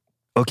realizing,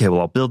 okay,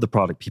 well, I'll build the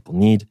product people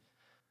need.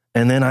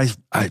 And then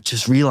I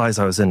just realized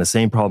I was in the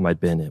same problem I'd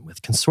been in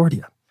with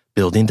Consortia,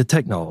 building the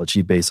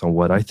technology based on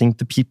what I think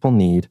the people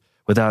need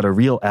without a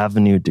real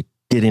avenue to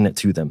getting it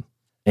to them.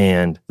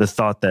 And the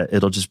thought that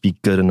it'll just be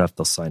good enough,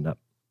 they'll sign up.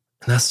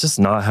 And that's just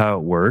not how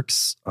it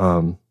works.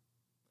 And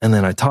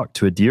then I talked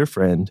to a dear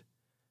friend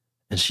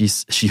and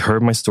she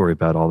heard my story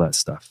about all that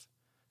stuff.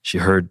 She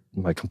heard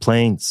my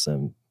complaints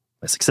and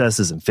my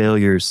successes and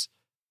failures.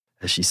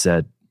 And she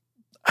said,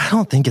 I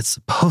don't think it's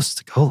supposed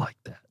to go like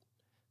that.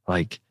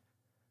 Like,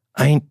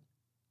 I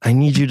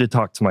need you to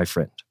talk to my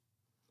friend.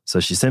 So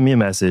she sent me a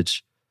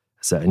message.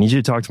 I said, I need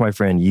you to talk to my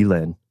friend,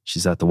 Yi-Lin.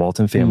 She's at the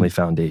Walton Family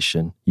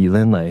Foundation,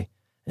 Yi-Lin Lei.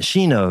 And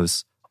she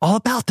knows all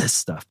about this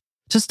stuff.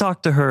 Just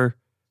talk to her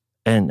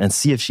and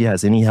see if she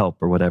has any help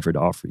or whatever to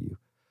offer you.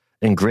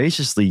 And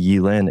graciously,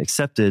 Yi-Lin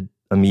accepted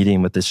a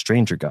meeting with this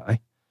stranger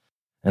guy.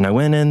 And I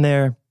went in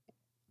there.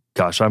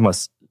 Gosh, I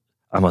must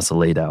have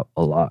laid out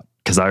a lot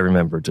because I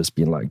remember just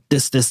being like,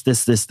 this.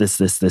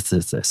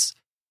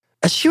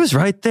 And she was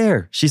right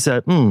there. She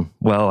said,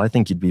 well, I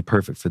think you'd be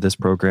perfect for this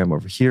program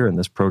over here and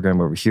this program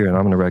over here. And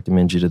I'm going to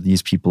recommend you to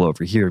these people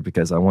over here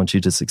because I want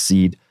you to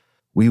succeed.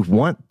 We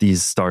want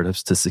these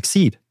startups to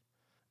succeed.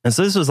 And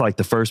so this was like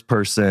the first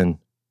person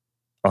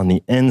on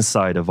the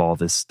inside of all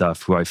this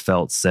stuff who I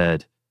felt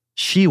said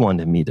she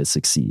wanted me to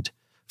succeed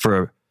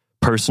for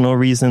personal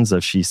reasons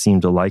of she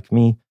seemed to like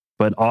me,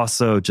 but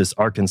also just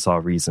Arkansas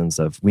reasons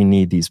of we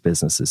need these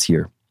businesses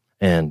here.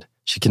 And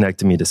she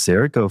connected me to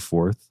Sarah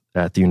Goforth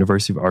at the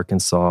University of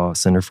Arkansas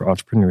Center for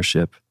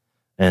Entrepreneurship.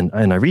 And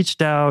I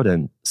reached out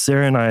and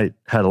Sarah and I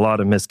had a lot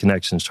of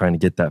misconnections trying to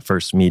get that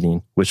first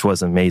meeting, which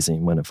was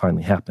amazing when it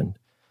finally happened.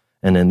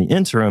 And in the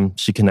interim,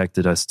 she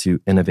connected us to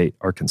Innovate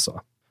Arkansas,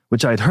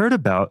 which I'd heard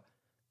about.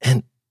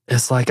 And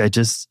it's like I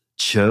just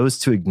chose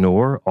to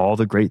ignore all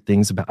the great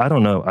things about, I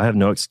don't know, I have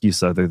no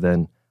excuse other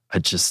than I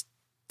just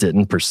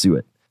didn't pursue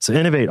it. So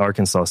Innovate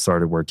Arkansas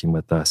started working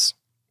with us.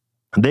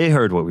 They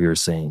heard what we were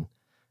saying,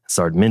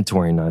 started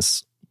mentoring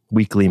us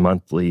weekly,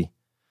 monthly.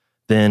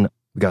 Then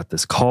we got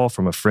this call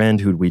from a friend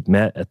who we'd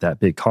met at that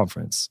big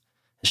conference.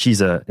 She's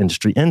an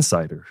industry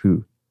insider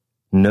who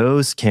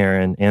knows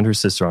Karen and her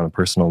sister on a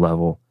personal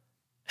level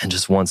and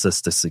just wants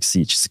us to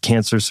succeed. She's a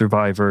cancer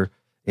survivor,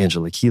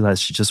 Angela Quiles.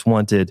 She just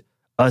wanted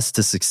us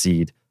to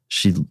succeed.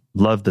 She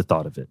loved the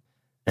thought of it.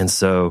 And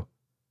so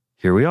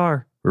here we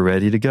are. We're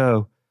ready to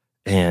go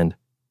and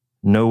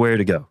nowhere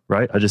to go,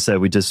 right? I just said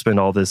we just spent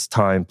all this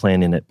time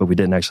planning it, but we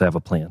didn't actually have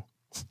a plan.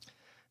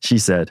 She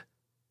said,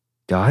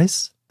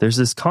 guys, there's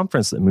this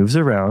conference that moves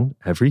around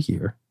every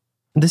year.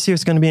 And this year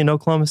it's going to be in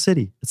Oklahoma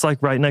City. It's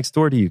like right next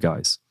door to you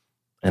guys.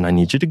 And I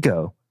need you to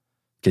go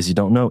because you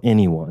don't know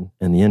anyone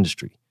in the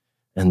industry.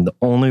 And the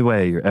only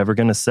way you're ever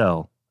going to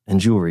sell in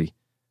jewelry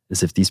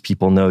is if these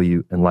people know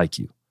you and like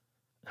you.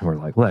 And we're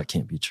like, well, that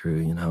can't be true.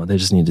 You know, they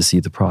just need to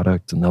see the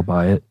product and they'll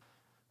buy it.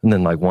 And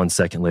then like 1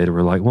 second later,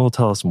 we're like, well,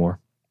 tell us more.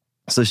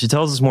 So she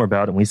tells us more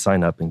about it and we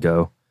sign up and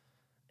go.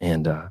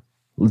 And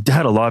we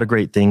had a lot of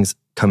great things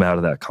come out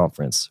of that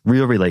conference,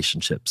 real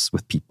relationships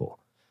with people.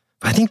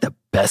 But I think the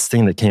best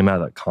thing that came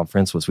out of that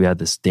conference was we had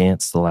this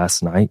dance the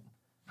last night.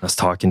 I was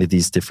talking to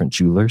these different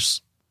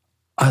jewelers.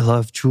 I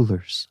love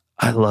jewelers.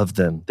 I love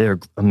them. They're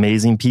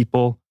amazing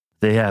people.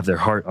 They have their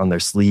heart on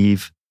their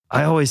sleeve.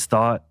 I always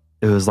thought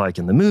it was like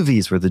in the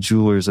movies where the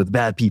jewelers are the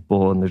bad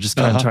people and they're just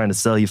kind of trying to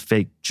sell you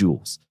fake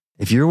jewels.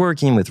 If you're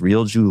working with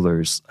real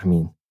jewelers, I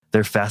mean,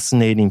 they're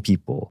fascinating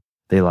people.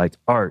 They like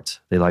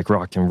art. They like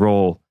rock and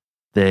roll.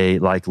 They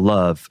like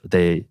love.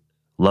 They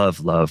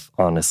love,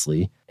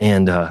 honestly.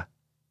 And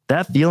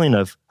that feeling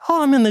of,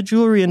 oh, I'm in the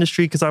jewelry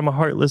industry because I'm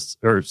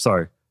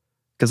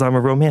because I'm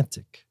a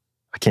romantic.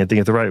 I can't think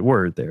of the right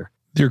word there.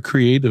 They're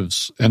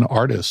creatives and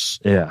artists.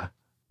 Yeah.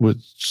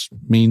 Which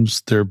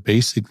means they're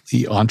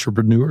basically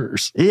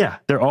entrepreneurs. Yeah,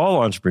 they're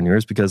all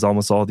entrepreneurs because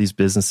almost all these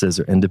businesses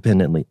are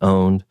independently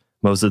owned.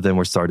 Most of them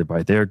were started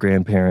by their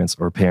grandparents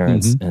or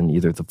parents in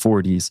either the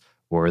 40s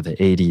or the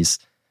 80s.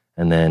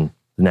 And then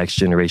the next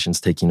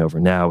generation's taking over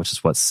now, which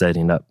is what's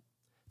setting up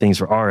things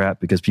for our app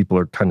because people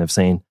are kind of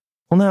saying,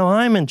 well, now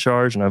I'm in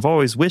charge and I've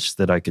always wished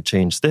that I could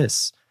change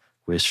this.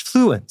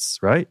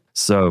 Wishfluence, right?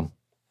 So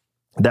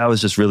that was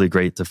just really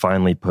great to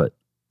finally put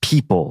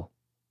people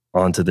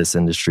onto this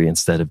industry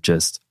instead of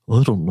just, well,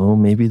 I don't know,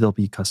 maybe they'll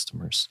be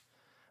customers.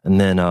 And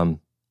then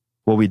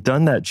Well, we'd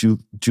done that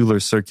Jeweler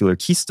Circular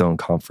Keystone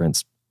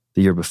conference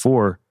the year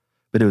before,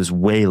 but it was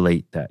way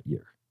late that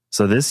year.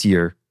 So this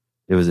year,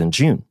 it was in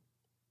June.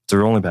 So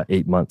we're only about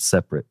 8 months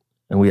separate.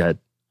 And we had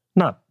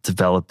not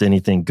developed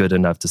anything good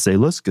enough to say,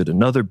 let's get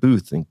another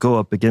booth and go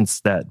up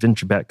against that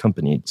venture-backed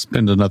company.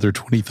 Spend another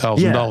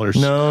 $20,000.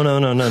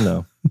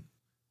 No.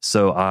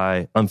 So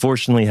I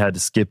unfortunately had to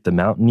skip the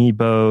Mountain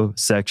Nebo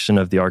section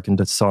of the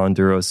Arkansas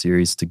Enduro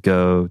Series to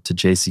go to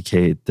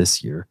JCK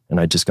this year. And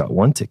I just got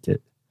one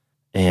ticket.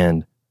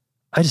 And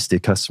I just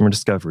did customer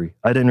discovery.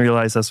 I didn't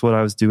realize that's what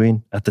I was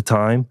doing at the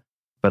time,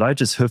 but I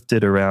just hoofed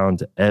it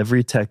around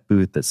every tech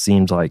booth that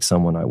seemed like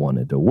someone I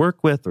wanted to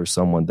work with or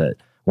someone that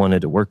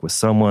wanted to work with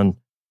someone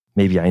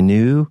maybe I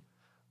knew,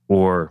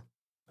 or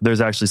there's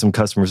actually some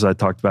customers I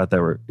talked about that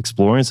were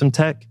exploring some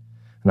tech.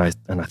 And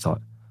I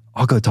thought,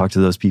 I'll go talk to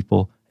those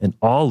people and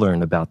I'll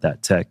learn about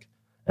that tech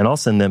and I'll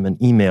send them an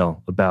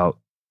email about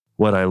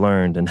what I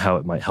learned and how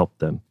it might help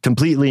them,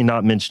 completely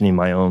not mentioning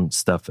my own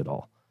stuff at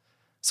all.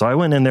 So I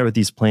went in there with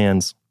these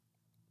plans,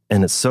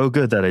 and it's so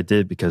good that I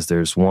did because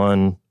there's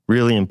one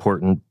really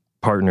important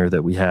partner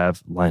that we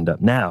have lined up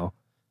now,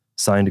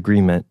 signed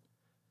agreement.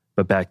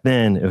 But back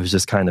then, it was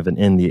just kind of an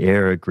in the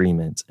air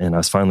agreement. And I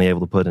was finally able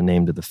to put a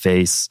name to the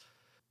face,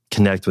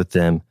 connect with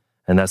them.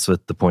 And that's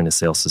what the point of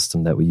sale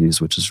system that we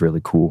use, which is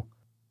really cool.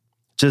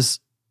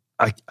 Just,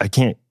 I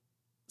can't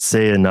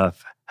say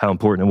enough how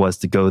important it was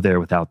to go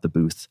there without the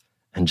booth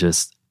and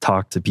just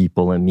talk to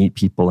people and meet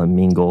people and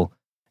mingle.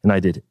 And I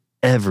did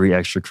every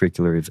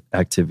extracurricular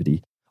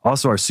activity.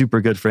 Also, our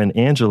super good friend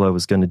Angela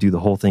was going to do the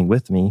whole thing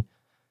with me.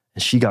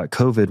 And she got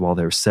COVID while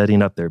they were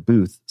setting up their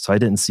booth. So I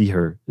didn't see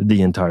her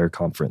the entire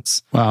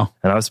conference. Wow.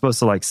 And I was supposed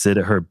to sit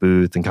at her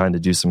booth and kind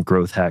of do some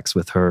growth hacks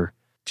with her.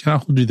 Can I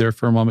hold you there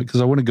for a moment?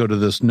 Because I want to go to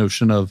this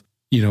notion of,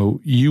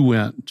 you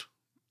went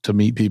to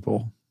meet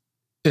people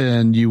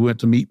and you went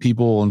to meet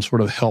people and sort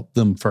of help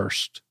them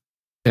first.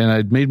 And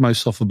I'd made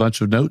myself a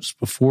bunch of notes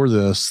before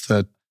this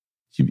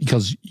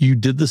because you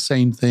did the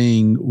same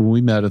thing when we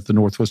met at the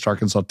Northwest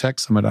Arkansas Tech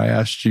Summit. I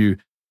asked you,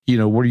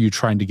 what are you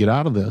trying to get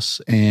out of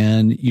this?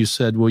 And you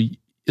said, well,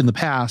 in the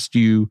past,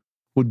 you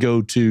would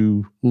go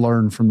to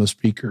learn from the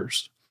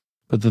speakers,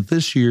 but that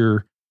this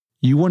year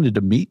you wanted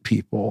to meet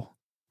people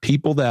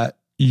that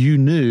you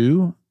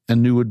knew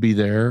and knew would be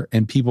there,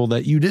 and people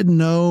that you didn't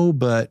know,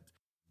 but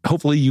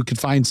hopefully you could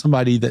find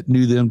somebody that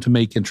knew them to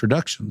make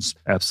introductions.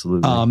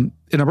 Absolutely. And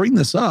I bring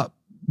this up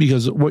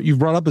because what you've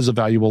brought up is a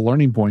valuable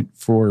learning point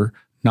for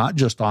not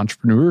just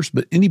entrepreneurs,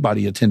 but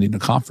anybody attending a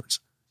conference.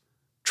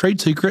 Trade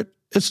secret,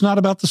 it's not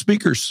about the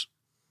speakers.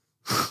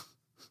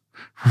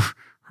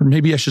 Or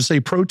maybe I should say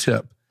pro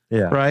tip,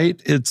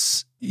 right?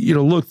 It's,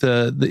 look,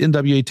 the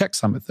NWA Tech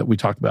Summit that we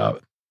talked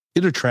about,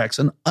 it attracts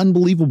an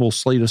unbelievable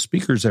slate of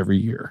speakers every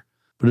year,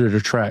 but it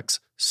attracts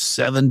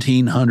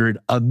 1,700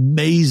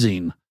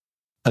 amazing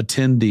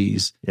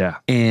attendees. Yeah.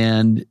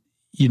 And,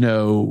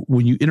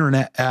 when you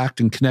interact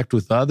and connect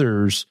with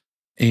others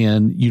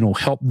and,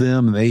 help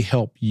them and they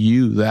help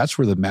you, that's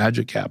where the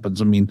magic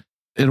happens. I mean,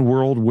 in a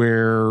world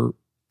where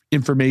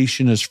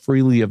information is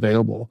freely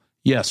available,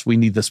 yes, we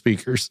need the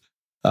speakers.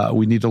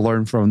 We need to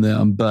learn from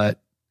them.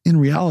 But in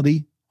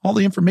reality, all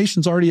the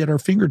information's already at our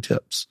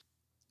fingertips.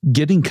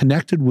 Getting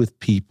connected with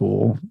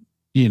people,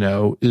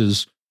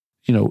 is,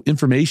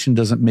 information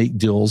doesn't make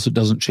deals. It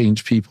doesn't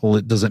change people.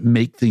 It doesn't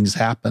make things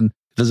happen.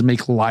 It doesn't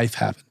make life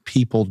happen.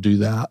 People do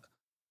that.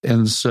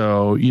 And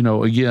so,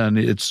 again,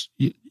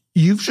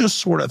 you've just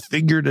sort of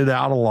figured it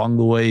out along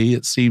the way,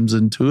 it seems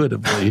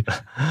intuitively.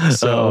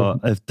 So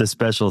if the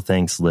special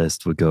thanks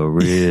list would go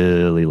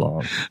really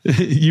long.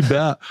 You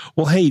bet.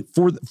 Well, hey,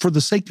 for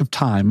the sake of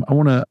time, I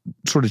want to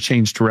sort of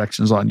change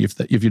directions on you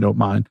if you don't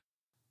mind.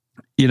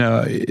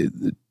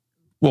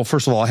 Well,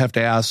 first of all, I have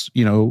to ask,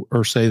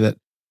 or say that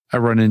I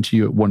run into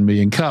you at 1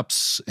 Million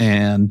Cups,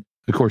 and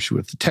of course, you're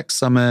at the Tech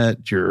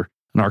Summit. You're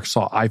an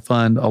Arkansas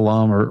iFund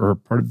alum or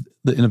part of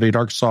the Innovate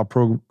Arkansas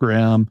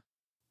program.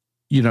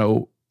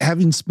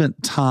 Having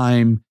spent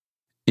time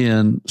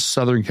in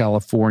Southern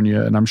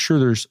California, and I'm sure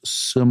there's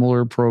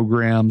similar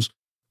programs,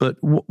 but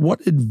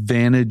what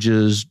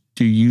advantages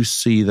do you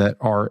see that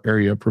our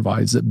area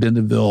provides, that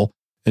Bentonville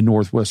and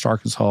Northwest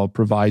Arkansas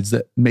provides,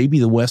 that maybe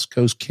the West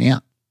Coast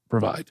can't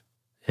provide?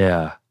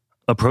 Yeah.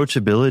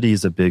 Approachability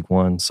is a big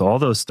one. So all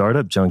those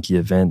startup junkie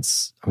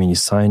events, you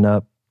sign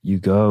up, you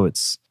go,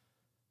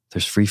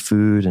 there's free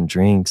food and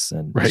drinks,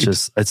 and right.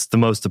 It's the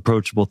most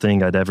approachable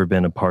thing I'd ever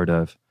been a part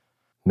of.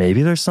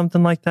 Maybe there's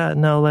something like that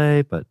in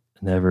LA, but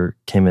it never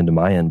came into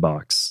my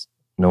inbox.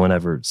 No one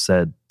ever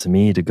said to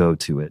me to go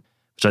to it,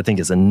 which I think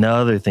is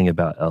another thing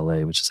about LA,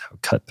 which is how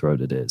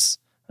cutthroat it is.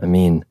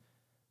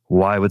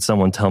 Why would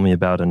someone tell me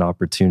about an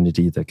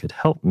opportunity that could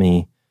help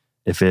me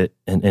if it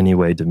in any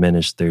way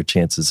diminished their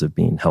chances of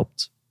being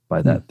helped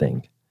by that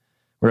thing?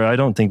 Where I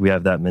don't think we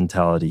have that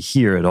mentality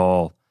here at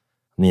all.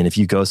 If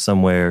you go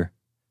somewhere,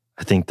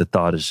 I think the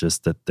thought is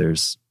just that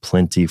there's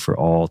plenty for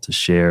all to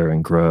share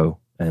and grow,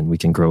 and we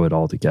can grow it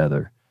all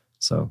together.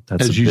 So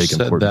that's a big,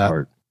 important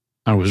part.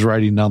 I was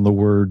writing down the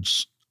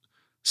words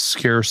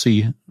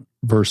scarcity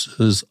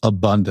versus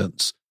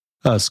abundance.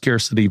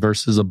 scarcity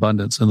versus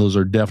abundance. And those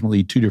are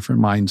definitely two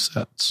different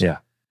mindsets. Yeah.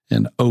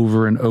 And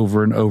over and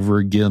over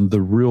again,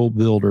 the real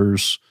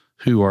builders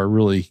who are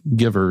really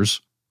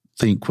givers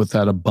think with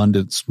that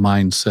abundance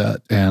mindset.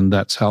 And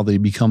that's how they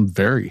become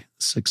very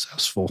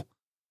successful.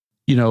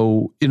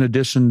 In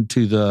addition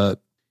to the,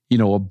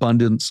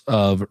 abundance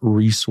of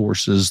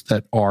resources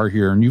that are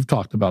here, and you've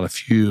talked about a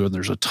few, and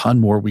there's a ton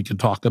more we could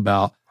talk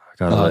about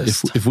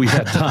if we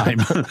had time.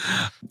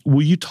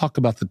 Will you talk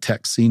about the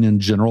tech scene in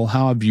general?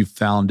 How have you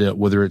found it,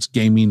 whether it's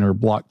gaming or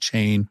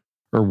blockchain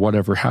or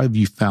whatever? How have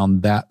you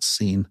found that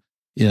scene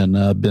in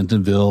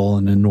Bentonville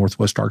and in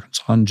Northwest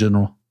Arkansas in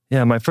general?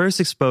 Yeah, my first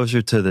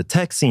exposure to the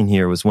tech scene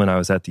here was when I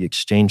was at the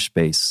Exchange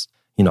Space.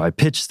 I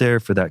pitched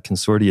there for that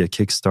Consortia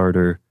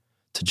Kickstarter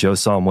to Joe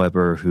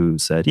Somweber, who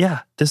said,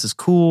 yeah, this is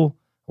cool.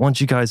 I want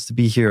you guys to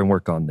be here and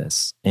work on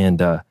this.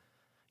 And, I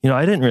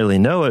didn't really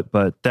know it,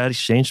 but that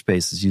Exchange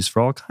Space is used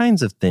for all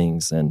kinds of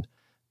things. And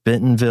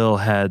Bentonville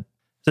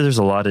there's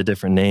a lot of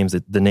different names.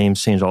 The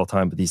names change all the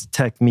time, but these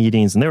tech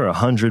meetings, and there were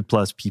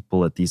 100+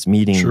 people at these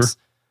meetings. Sure.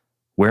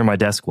 Where my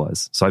desk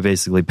was. So I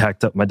basically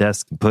packed up my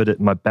desk and put it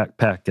in my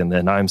backpack. And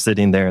then I'm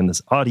sitting there in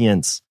this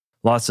audience,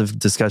 lots of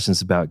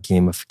discussions about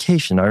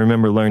gamification. I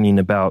remember learning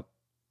about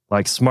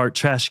like smart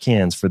trash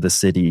cans for the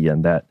city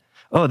and that,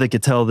 they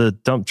could tell the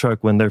dump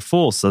truck when they're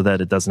full so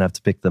that it doesn't have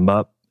to pick them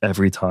up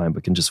every time,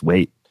 but can just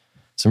wait.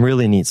 Some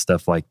really neat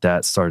stuff like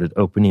that started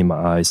opening my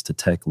eyes to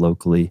tech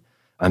locally.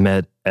 I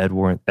met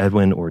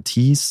Edwin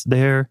Ortiz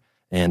there.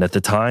 And at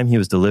the time, he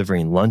was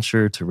delivering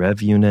Luncher to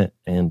Rev Unit,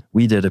 and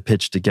we did a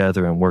pitch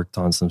together and worked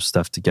on some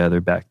stuff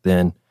together back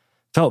then.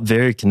 Felt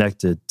very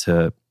connected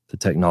to the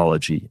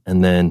technology.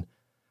 And then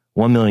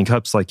 1 Million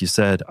Cups, like you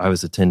said, I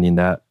was attending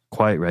that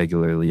quite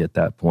regularly at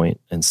that point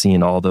and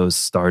seeing all those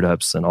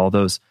startups and all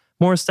those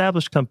more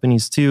established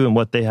companies too, and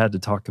what they had to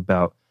talk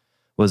about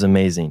was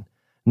amazing.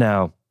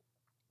 Now,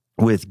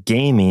 with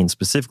gaming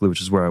specifically,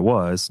 which is where I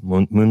was,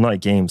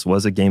 Moonlight Games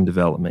was a game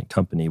development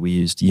company. We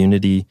used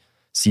Unity,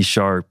 C#.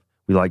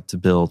 We like to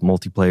build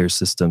multiplayer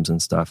systems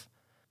and stuff.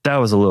 That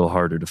was a little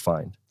harder to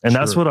find. And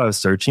That's what I was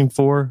searching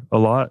for a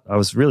lot. I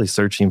was really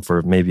searching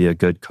for maybe a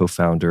good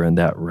co-founder in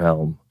that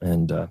realm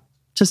and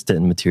just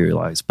didn't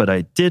materialize. But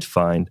I did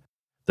find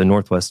the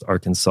Northwest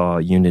Arkansas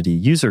Unity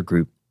user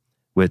group,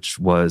 which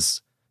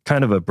was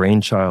kind of a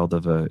brainchild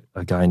of a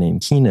guy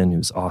named Keenan,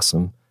 who's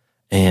awesome.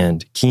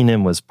 And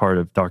Keenan was part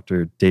of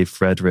Dr. Dave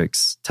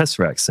Frederick's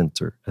Tesseract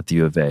Center at the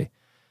U of A.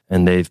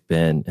 And they've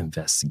been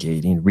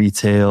investigating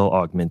retail,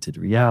 augmented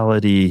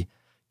reality,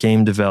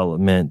 game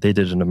development. They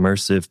did an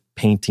immersive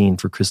painting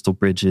for Crystal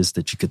Bridges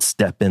that you could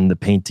step in the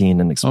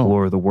painting and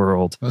explore the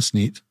world. That's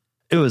neat.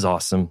 It was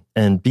awesome.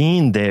 And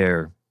being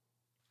there,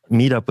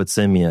 Meetup would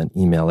send me an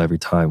email every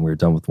time we were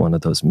done with one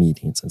of those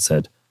meetings and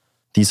said,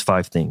 these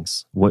 5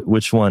 things,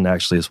 which one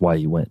actually is why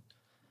you went?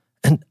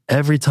 And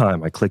every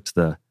time I clicked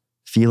the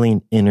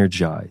feeling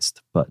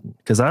energized button,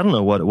 because I don't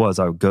know what it was.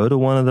 I would go to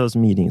one of those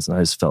meetings and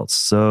I just felt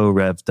so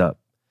revved up.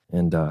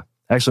 And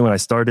actually, when I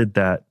started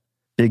that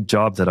big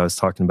job that I was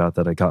talking about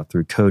that I got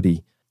through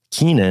Cody,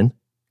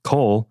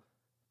 Cole,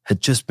 had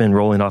just been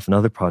rolling off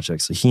another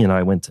project. So he and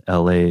I went to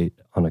LA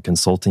on a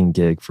consulting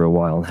gig for a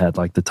while and had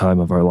like the time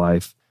of our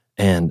life.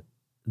 And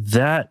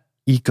that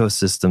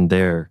ecosystem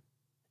there,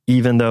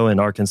 even though in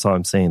Arkansas,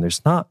 I'm saying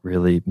there's not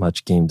really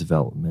much game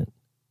development,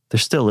 there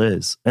still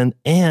is.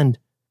 And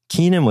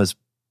Keenan was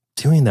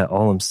doing that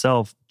all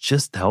himself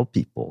just to help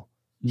people.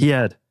 He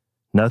had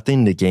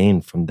nothing to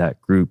gain from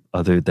that group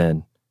other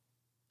than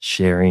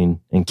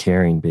sharing and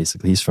caring,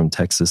 basically. He's from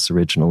Texas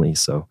originally,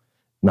 so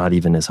not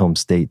even his home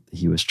state that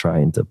he was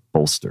trying to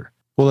bolster.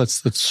 Well,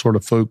 that's sort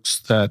of folks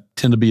that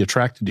tend to be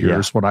attracted here,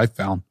 is what I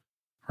found,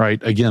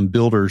 right? Again,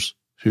 builders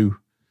who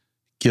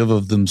give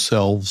of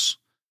themselves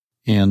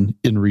and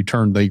in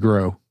return they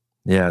grow.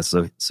 Yeah,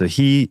 so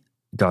he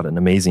got an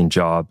amazing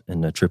job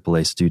in a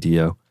AAA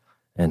studio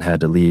and had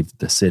to leave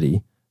the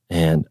city.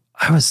 And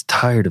I was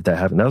tired of that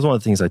happening. That was one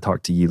of the things I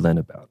talked to Yi-Lin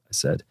about. I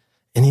said,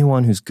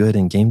 anyone who's good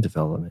in game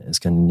development is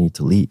going to need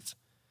to leave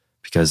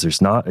because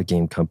there's not a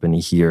game company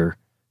here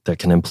that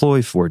can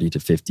employ 40 to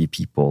 50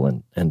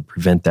 people and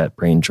prevent that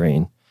brain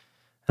drain.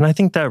 And I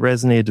think that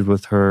resonated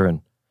with her.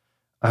 And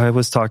I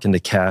was talking to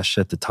Cash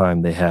at the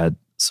time. They had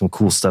some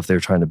cool stuff they were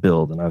trying to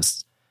build. And I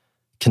was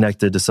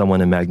connected to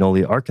someone in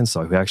Magnolia,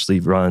 Arkansas, who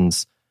actually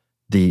runs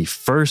the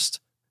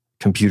first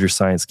computer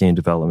science game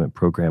development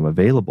program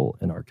available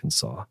in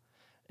Arkansas.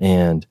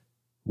 And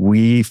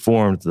we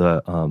formed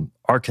the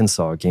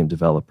Arkansas Game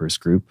Developers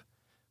Group,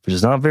 which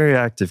is not a very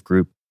active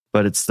group,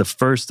 but it's the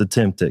first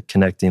attempt at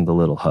connecting the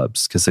little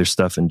hubs because there's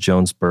stuff in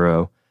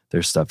Jonesboro,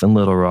 there's stuff in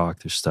Little Rock,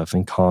 there's stuff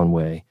in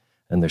Conway,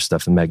 and there's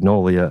stuff in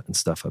Magnolia and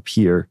stuff up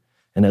here.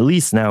 And at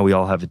least now we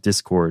all have a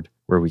Discord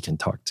where we can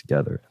talk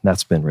together. And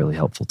that's been really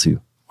helpful too.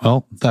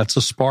 Well, that's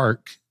a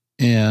spark.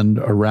 And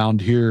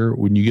around here,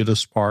 when you get a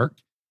spark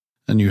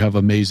and you have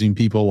amazing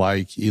people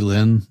like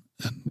Elin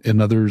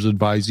and others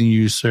advising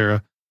you,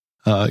 Sarah,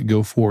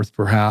 go forth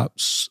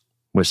perhaps.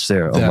 Which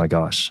Sarah, oh my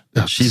gosh,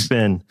 she's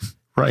been...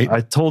 Right.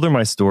 I told her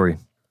my story.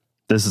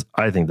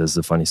 I think this is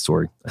a funny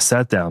story. I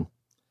sat down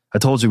I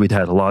told you we'd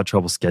had a lot of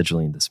trouble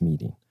scheduling this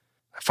meeting.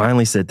 I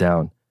finally sit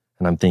down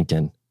and I'm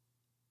thinking,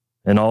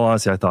 in all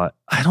honesty, I thought,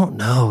 I don't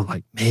know,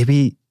 like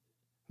maybe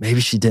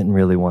she didn't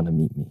really want to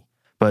meet me.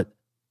 But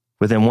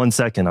within 1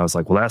 second, I was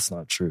like, well, that's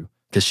not true,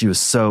 because she was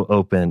so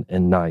open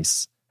and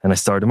nice. And I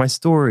started my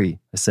story.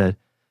 I said,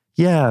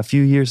 yeah, a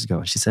few years ago.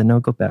 And she said, no,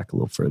 go back a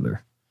little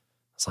further.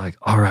 I was like,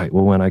 all right,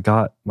 well, when I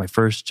got my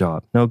first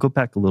job, no, go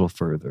back a little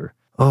further.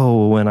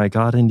 Oh, when I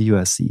got into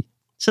USC,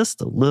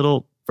 just a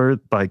little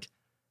further, like,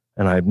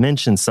 and I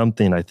mentioned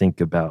something, I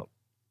think, about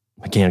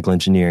mechanical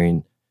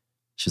engineering.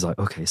 She's like,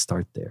 okay,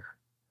 start there.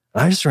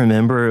 I just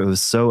remember it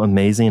was so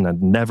amazing.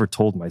 I'd never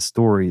told my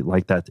story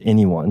like that to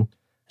anyone.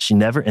 She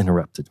never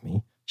interrupted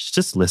me. She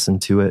just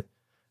listened to it.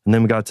 And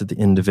then we got to the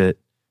end of it.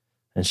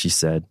 And she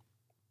said,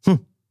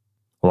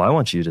 well, I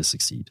want you to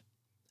succeed.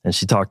 And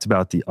she talked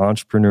about the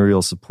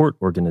entrepreneurial support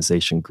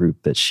organization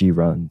group that she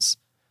runs.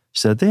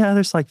 She said, yeah,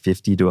 there's like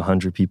 50 to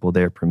 100 people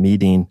there per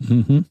meeting.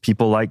 Mm-hmm.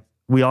 People like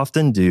we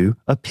often do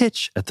a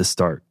pitch at the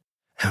start.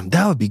 And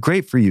that would be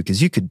great for you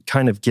because you could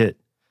kind of get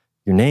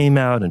your name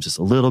out and just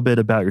a little bit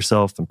about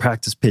yourself and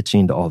practice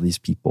pitching to all these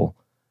people.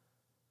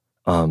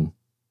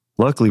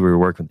 Luckily, we were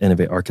working with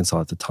Innovate Arkansas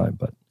at the time,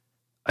 but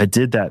I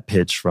did that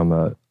pitch from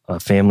a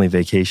family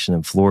vacation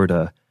in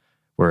Florida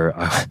where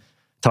I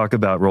talk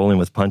about rolling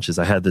with punches.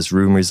 I had this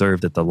room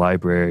reserved at the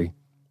library,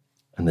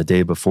 and the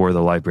day before,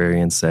 the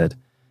librarian said,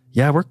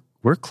 yeah,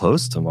 we're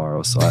closed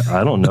tomorrow, so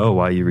I don't know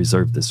why you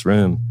reserved this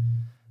room.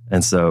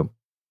 And so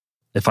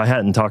if I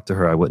hadn't talked to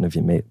her, I wouldn't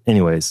have made.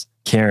 Anyways,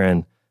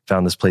 Karen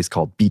found this place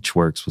called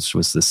Beachworks, which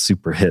was this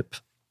super hip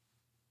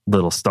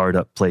little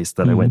startup place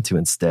that I went to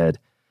instead.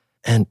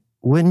 And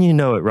wouldn't you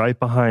know it, right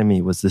behind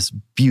me was this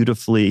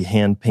beautifully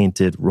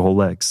hand-painted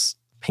Rolex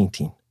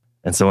painting.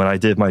 And so when I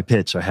did my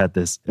pitch, I had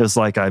this, it was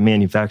like I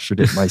manufactured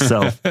it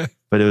myself,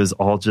 but it was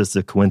all just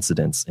a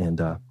coincidence. And,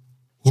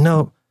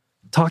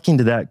 talking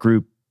to that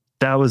group,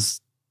 that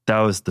was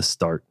the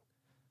start.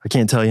 I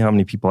can't tell you how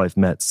many people I've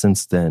met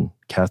since then.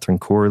 Catherine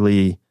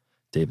Corley,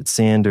 David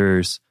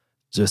Sanders,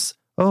 just,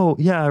 oh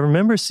yeah, I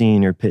remember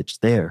seeing your pitch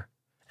there.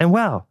 And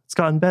wow, it's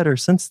gotten better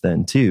since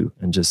then too.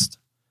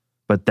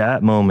 But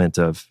that moment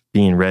of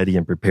being ready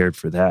and prepared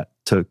for that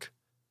took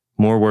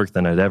more work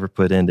than I'd ever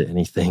put into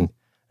anything.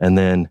 And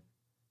then,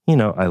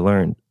 I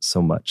learned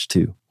so much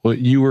too. Well,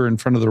 you were in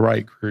front of the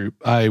right group.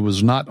 I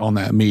was not on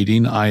that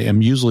meeting. I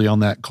am usually on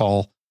that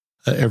call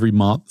every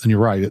month. And you're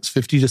right. It's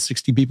 50 to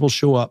 60 people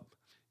show up.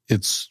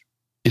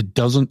 It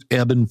doesn't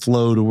ebb and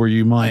flow to where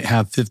you might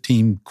have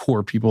 15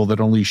 core people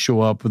that only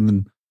show up and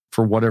then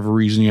for whatever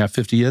reason you have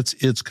 50.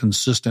 It's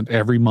consistent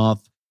every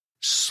month,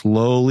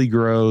 slowly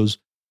grows.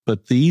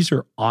 But these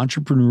are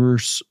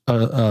entrepreneurs,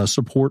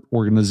 support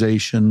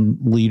organization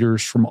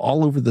leaders from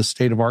all over the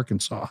state of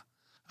Arkansas.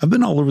 I've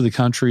been all over the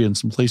country and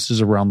some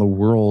places around the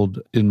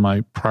world in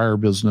my prior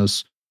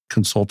business,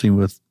 consulting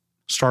with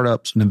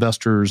startups and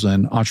investors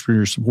and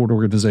entrepreneur support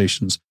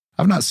organizations.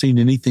 I've not seen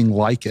anything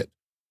like it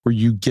where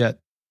you get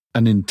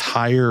the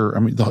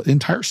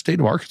entire state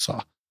of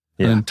Arkansas,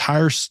 an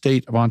entire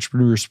state of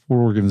entrepreneur support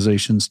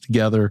organizations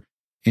together,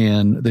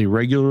 and they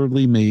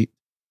regularly meet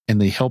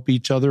and they help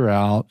each other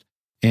out.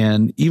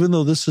 And even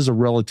though this is a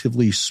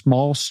relatively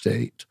small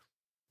state,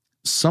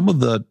 some of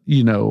the,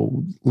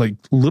 like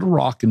Little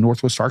Rock and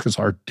Northwest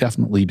Arkansas are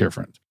definitely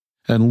different.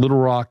 And Little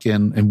Rock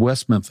and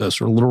West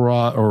Memphis or Little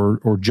Rock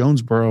or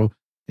Jonesboro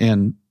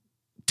and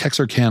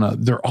Texarkana,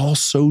 they're all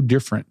so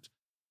different.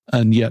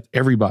 And yet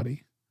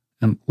everybody,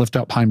 and Lift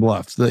Out Pine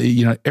Bluff,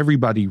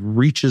 everybody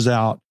reaches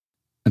out,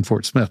 and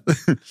Fort Smith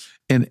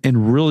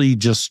and really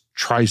just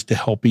tries to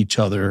help each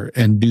other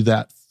and do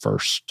that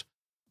first.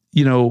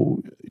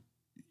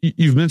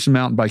 You've mentioned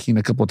mountain biking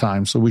a couple of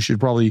times, so we should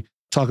probably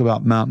talk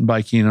about mountain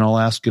biking, and I'll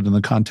ask it in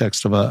the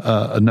context of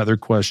another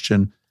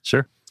question.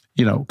 Sure.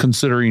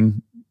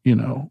 Considering,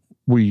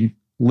 we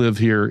live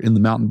here in the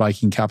mountain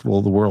biking capital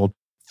of the world.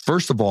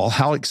 First of all,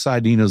 how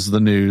exciting is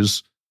the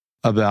news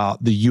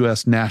about the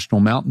U.S.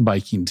 national mountain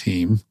biking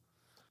team?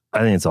 I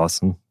think it's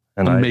awesome.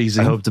 And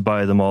amazing. I hope to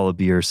buy them all a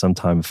beer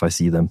sometime if I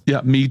see them.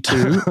 Yeah, me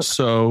too.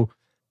 So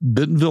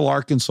Bentonville,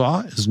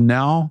 Arkansas is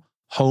now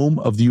home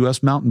of the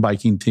U.S. mountain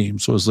biking team.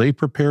 So as they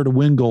prepare to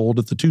win gold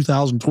at the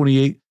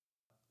 2028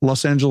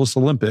 Los Angeles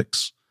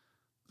Olympics,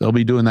 they'll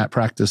be doing that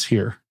practice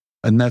here.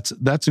 And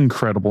that's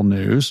incredible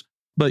news.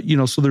 But,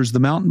 so there's the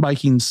mountain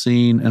biking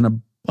scene and a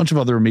bunch of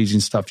other amazing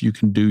stuff you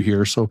can do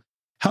here. So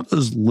how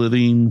does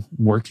living,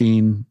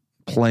 working,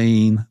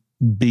 playing,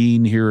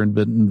 being here in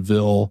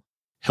Bentonville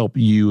help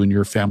you and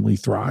your family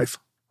thrive?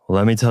 Well,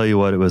 let me tell you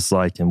what it was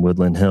like in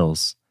Woodland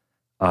Hills.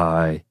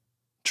 I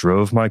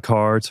drove my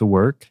car to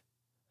work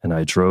and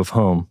I drove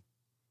home,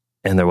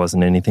 and there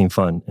wasn't anything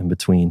fun in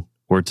between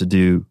or to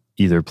do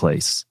either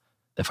place.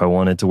 If I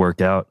wanted to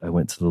work out, I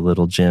went to the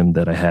little gym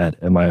that I had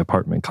at my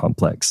apartment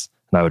complex,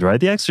 and I would ride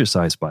the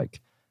exercise bike.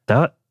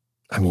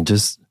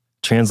 Just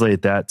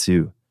translate that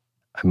to,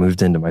 I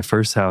moved into my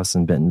first house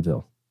in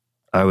Bentonville.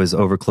 I was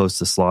over close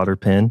to Slaughter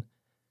Pen,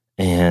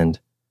 and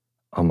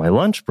on my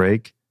lunch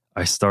break,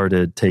 I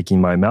started taking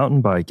my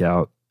mountain bike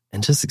out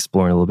and just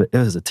exploring a little bit. It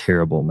was a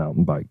terrible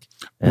mountain bike.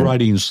 And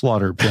riding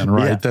slaughter pen,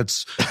 right? Yeah.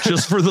 That's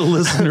just for the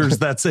listeners.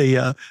 That's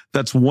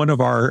one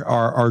of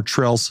our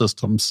trail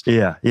systems.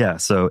 Yeah.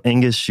 So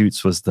Angus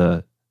Chutes was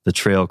the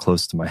trail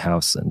close to my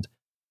house. And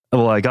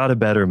well, I got a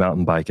better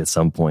mountain bike at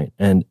some point,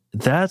 and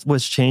that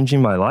was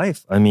changing my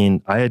life. I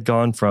mean, I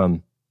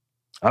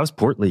was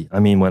portly.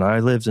 I mean, when I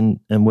lived in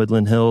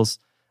Woodland Hills,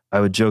 I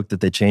would joke that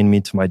they chained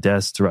me to my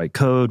desk to write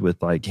code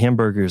with like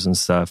hamburgers and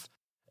stuff.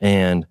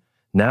 And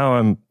now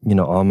I'm,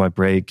 on my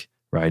break,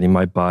 riding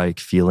my bike,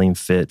 feeling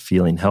fit,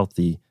 feeling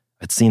healthy.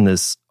 I'd seen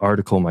this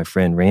article my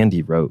friend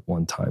Randy wrote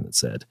one time that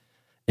said,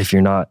 if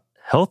you're not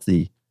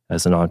healthy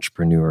as an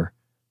entrepreneur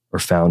or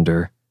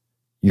founder,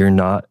 you're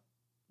not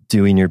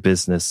doing your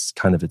business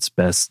kind of its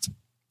best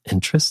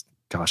interest.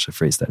 Gosh, I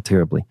phrased that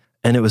terribly.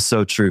 And it was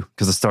so true,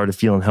 because I started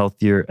feeling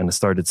healthier and I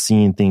started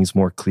seeing things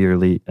more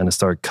clearly, and I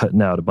started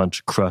cutting out a bunch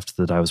of cruft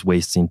that I was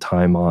wasting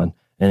time on,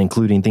 and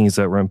including things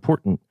that were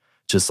important,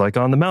 just like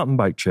on the mountain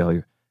bike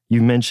trail.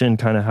 You mentioned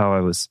kind of how I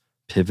was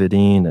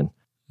pivoting, and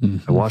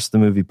I watched the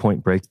movie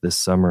Point Break this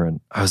summer, and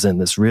I was in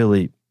this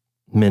really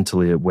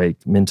mentally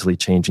awake, mentally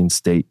changing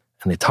state.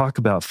 And they talk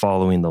about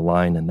following the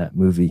line in that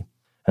movie.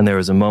 And there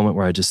was a moment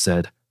where I just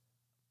said,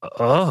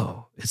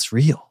 oh, it's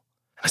real.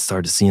 I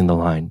started seeing the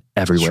line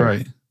everywhere.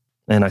 That's right.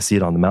 And I see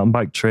it on the mountain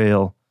bike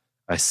trail.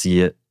 I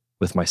see it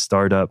with my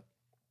startup.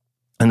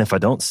 And if I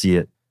don't see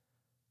it,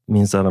 it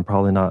means that I'm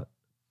probably not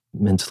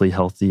mentally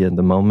healthy in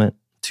the moment,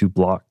 too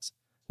blocked.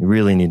 You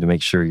really need to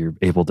make sure you're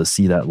able to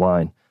see that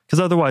line, because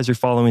otherwise you're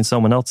following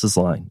someone else's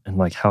line. And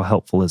like, how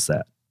helpful is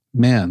that?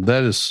 Man,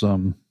 that is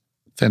some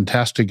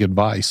fantastic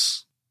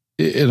advice.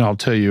 And I'll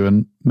tell you,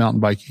 in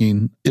mountain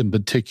biking in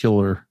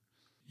particular,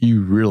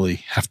 you really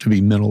have to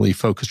be mentally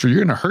focused, or you're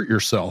going to hurt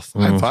yourself.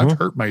 I've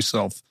hurt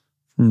myself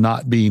from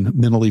not being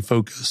mentally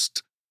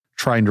focused,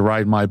 trying to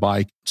ride my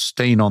bike,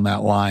 staying on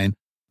that line.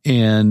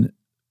 And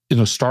in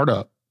a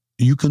startup,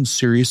 you can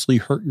seriously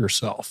hurt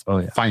yourself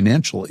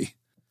financially.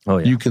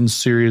 You can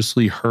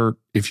seriously hurt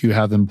if you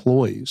have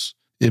employees'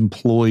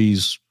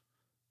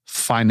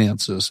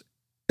 finances,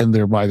 and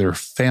thereby their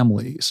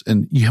families.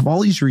 And you have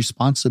all these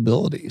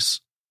responsibilities.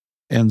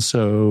 And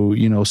so,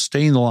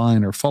 staying the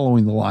line or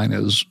following the line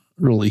is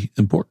really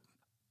important.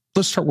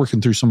 Let's start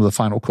working through some of the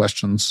final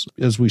questions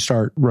as we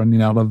start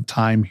running out of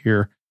time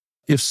here.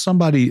 If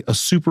somebody, a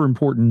super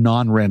important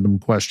non-random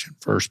question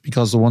first,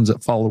 because the ones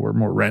that follow are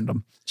more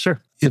random.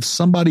 Sure. If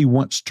somebody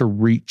wants to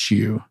reach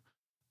you,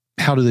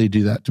 how do they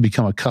do that? To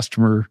become a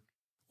customer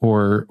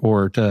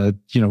or to,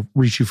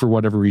 reach you for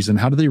whatever reason?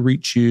 How do they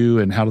reach you,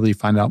 and how do they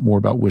find out more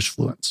about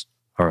Wishfluence?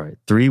 All right.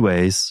 3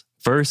 ways.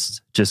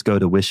 First, just go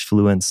to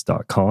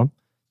wishfluence.com,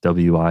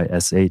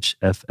 WISHFLUENCE,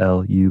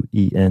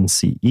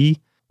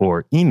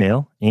 or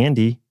email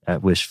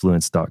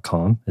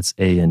Andy@wishfluence.com. It's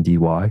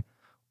ANDY.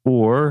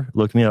 Or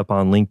look me up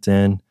on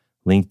LinkedIn,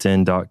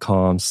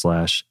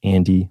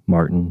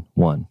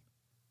 linkedin.com/AndyMartin1,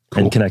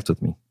 and connect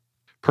with me.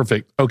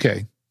 Perfect.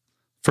 Okay.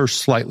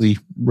 First, slightly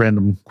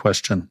random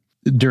question.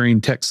 During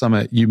Tech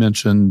Summit, you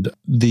mentioned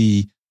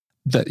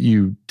that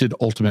you did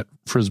ultimate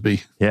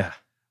Frisbee. Yeah.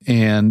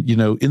 And,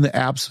 in the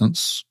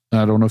absence,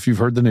 I don't know if you've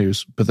heard the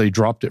news, but they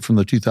dropped it from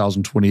the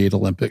 2028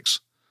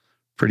 Olympics.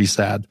 Pretty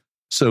sad.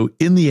 So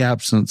in the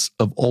absence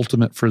of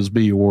ultimate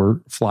Frisbee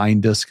or flying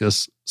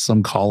discus,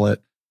 some call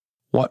it,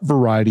 what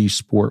variety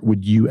sport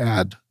would you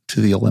add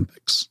to the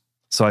Olympics?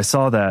 So I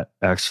saw that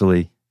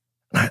actually.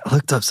 I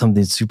looked up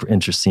something super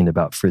interesting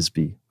about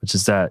Frisbee, which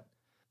is that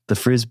the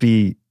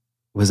Frisbee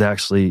was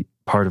actually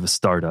part of a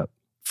startup.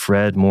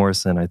 Fred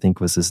Morrison, I think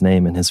was his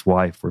name, and his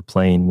wife were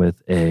playing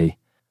with a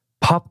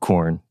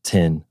popcorn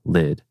tin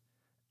lid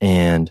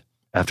and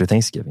after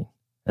Thanksgiving.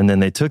 And then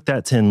they took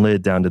that tin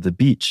lid down to the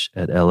beach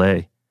at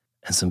LA,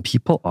 and some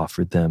people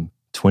offered them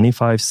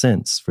 25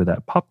 cents for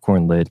that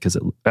popcorn lid, because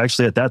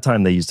actually at that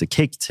time they used a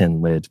cake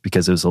tin lid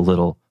because it was a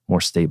little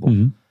more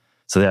stable.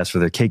 So they asked for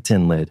their cake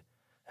tin lid.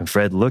 And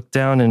Fred looked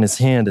down in his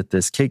hand at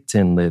this cake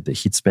tin lid that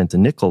he'd spent a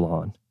nickel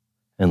on,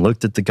 and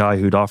looked at the guy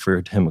who'd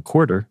offered him a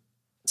quarter,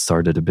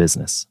 started a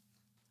business.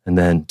 And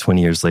then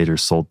 20 years later,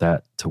 sold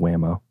that to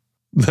Whammo.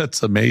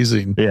 That's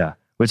amazing. Yeah,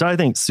 which I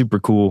think is super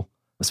cool,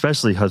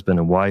 especially husband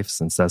and wife,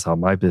 since that's how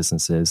my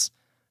business is.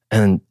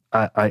 And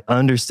I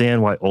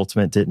understand why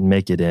Ultimate didn't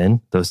make it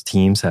in. Those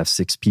teams have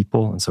 6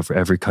 people. And so for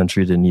every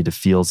country to need to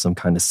field some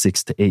kind of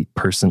 6 to 8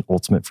 person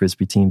Ultimate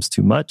Frisbee team's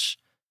too much.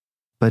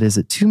 But is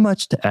it too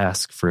much to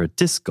ask for a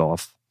disc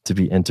golf to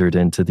be entered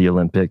into the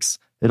Olympics?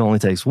 It only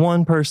takes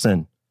one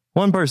person.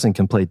 One person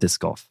can play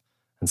disc golf.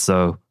 And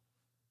so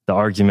the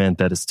argument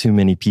that it's too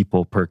many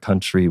people per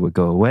country would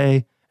go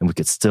away, and we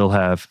could still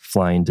have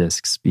flying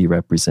discs be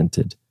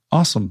represented.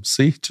 Awesome.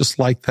 See, just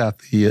like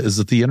that. Is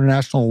it the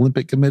International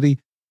Olympic Committee?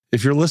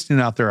 If you're listening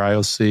out there,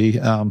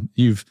 IOC,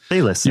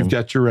 they listen. You've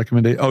got your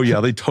recommendation. Oh yeah,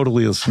 they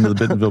totally listen to the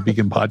Bentonville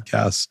Beacon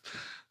podcast.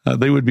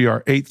 They would be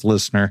our 8th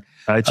listener.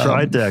 I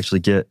tried to actually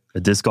get a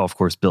disc golf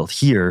course built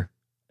here,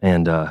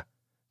 and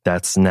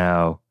that's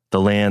now the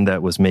land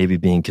that was maybe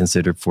being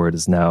considered for it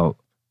is now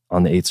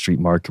on the 8th Street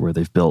market, where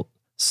they've built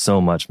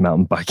so much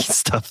mountain biking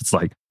stuff. It's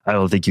like, I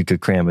don't think you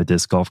could cram a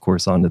disc golf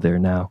course onto there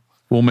now.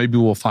 Well, maybe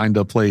we'll find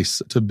a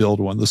place to build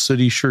one. The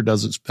city sure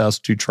does its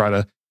best to try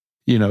to,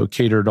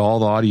 cater to all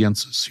the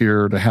audiences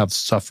here, to have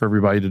stuff for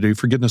everybody to do.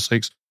 For goodness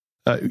sakes,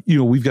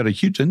 we've got a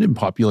huge Indian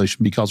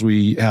population because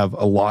we have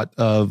a lot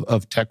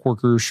of tech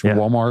workers from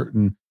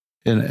Walmart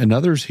and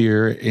others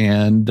here.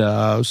 And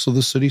so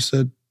the city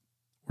said,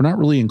 we're not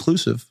really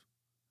inclusive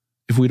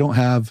if we don't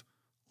have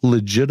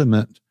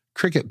legitimate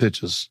cricket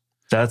pitches.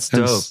 That's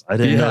dope. I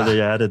didn't know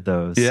they added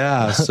those.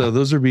 Yeah. So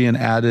those are being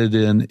added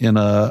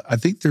I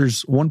think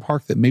there's one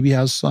park that maybe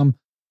has some,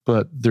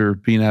 but they're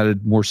being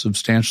added more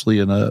substantially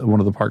in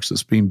one of the parks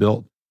that's being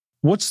built.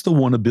 What's the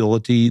one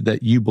ability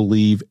that you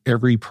believe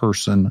every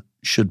person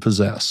should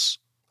possess?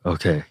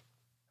 Okay.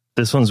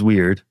 This one's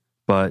weird,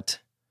 but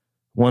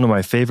one of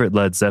my favorite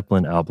Led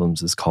Zeppelin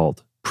albums is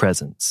called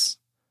Presence.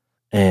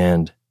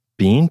 And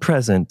being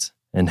present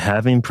and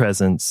having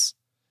presence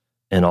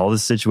in all the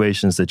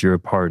situations that you're a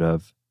part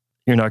of,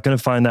 you're not going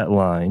to find that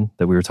line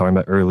that we were talking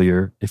about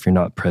earlier if you're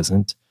not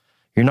present.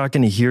 You're not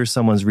going to hear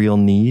someone's real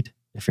need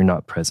if you're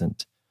not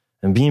present.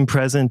 And being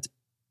present,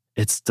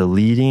 it's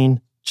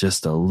deleting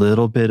just a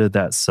little bit of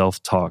that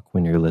self-talk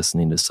when you're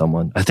listening to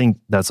someone. I think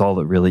that's all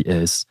it really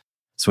is.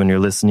 So when you're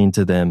listening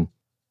to them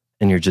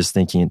and you're just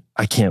thinking,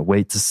 I can't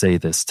wait to say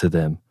this to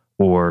them,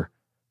 or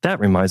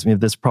that reminds me of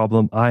this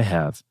problem I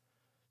have.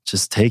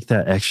 Just take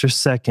that extra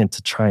second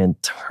to try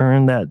and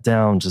turn that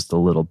down just a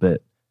little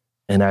bit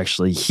and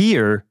actually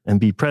hear and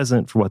be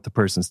present for what the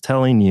person's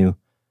telling you,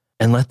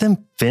 and let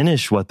them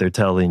finish what they're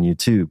telling you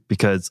too,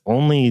 because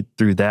only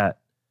through that,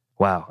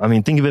 wow. I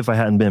mean, think of if I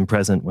hadn't been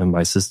present when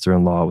my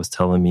sister-in-law was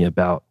telling me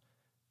about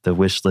the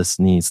wish list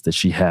needs that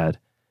she had.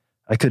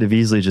 I could have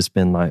easily just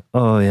been like,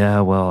 oh yeah,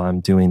 well, I'm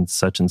doing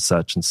such and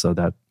such, and so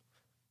that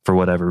for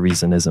whatever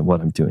reason isn't what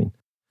I'm doing.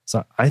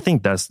 So I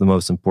think that's the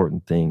most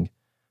important thing.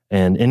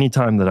 And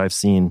anytime that I've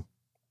seen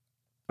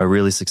a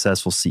really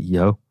successful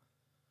CEO,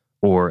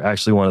 or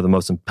actually one of the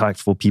most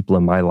impactful people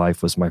in my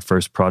life was my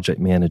first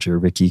project manager,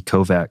 Ricky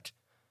Kovac.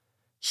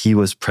 He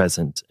was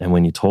present. And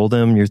when you told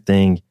him your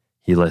thing,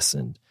 he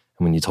listened.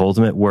 And when you told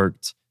him it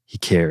worked, he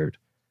cared.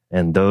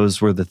 And those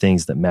were the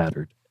things that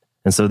mattered.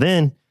 And so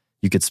then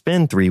you could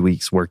spend 3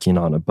 weeks working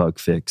on a bug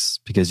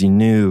fix because you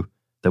knew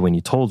that when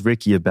you told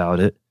Ricky about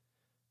it,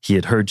 he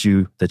had heard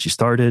you, that you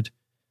started,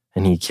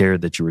 and he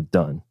cared that you were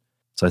done.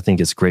 So I think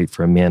it's great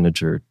for a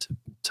manager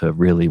to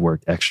really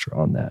work extra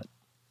on that.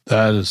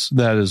 That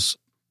is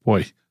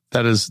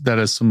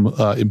some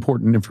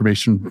important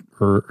information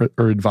or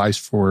advice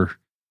for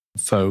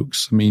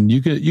folks. I mean,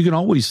 you can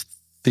always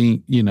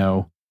think,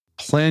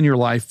 plan your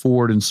life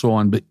forward and so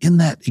on, but in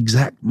that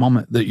exact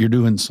moment that you're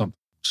doing something,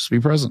 just be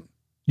present.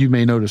 You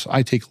may notice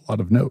I take a lot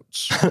of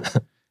notes.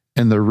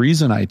 And the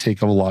reason I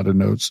take a lot of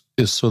notes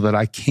is so that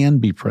I can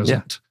be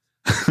present.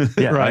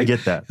 Yeah, right? I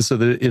get that. So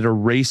that it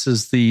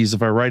erases these.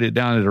 If I write it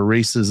down, it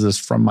erases this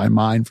from my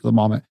mind for the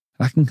moment.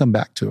 And I can come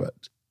back to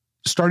it.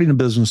 Starting a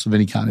business of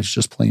any kind is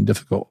just plain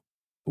difficult.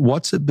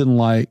 What's it been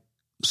like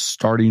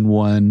starting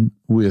one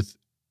with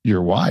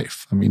your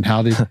wife? I mean,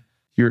 how did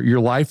your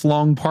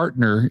lifelong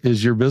partner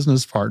is your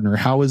business partner?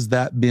 How has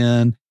that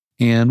been?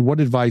 And what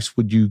advice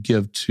would you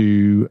give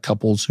to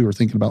couples who are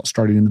thinking about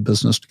starting the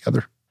business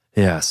together?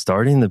 Yeah,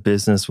 starting the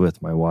business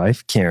with my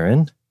wife,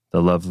 Karen,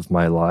 the love of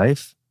my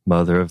life,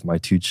 mother of my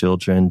 2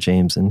 children,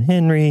 James and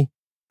Henry.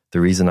 The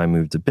reason I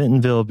moved to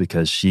Bentonville,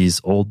 because she's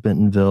old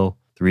Bentonville.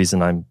 The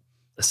reason I'm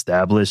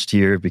established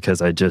here,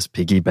 because I just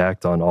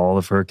piggybacked on all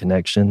of her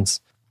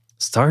connections.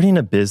 Starting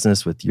a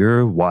business with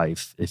your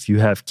wife, if you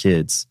have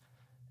kids,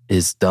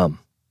 is dumb.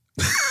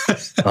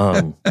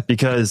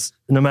 Because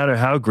no matter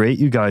how great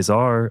you guys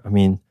are, I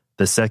mean,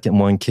 the second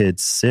one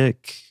kid's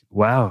sick,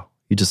 wow,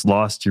 you just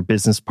lost your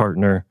business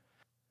partner.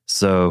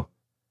 So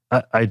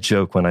I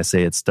joke when I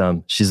say it's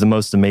dumb. She's the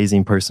most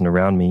amazing person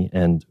around me.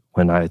 And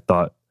when I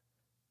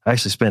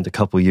actually spent a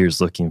couple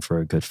years looking for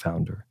a good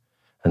founder,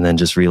 and then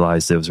just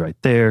realized it was right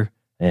there.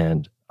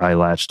 And I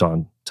latched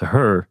on to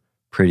her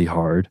pretty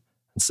hard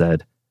and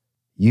said,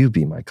 you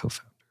be my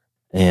co-founder.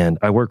 And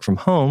I work from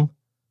home.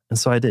 And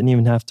so I didn't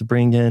even have to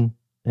bring in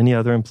any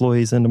other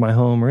employees into my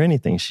home or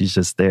anything. She's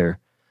just there.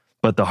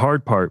 But the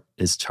hard part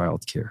is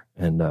childcare.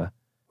 And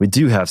we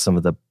do have some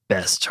of the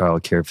best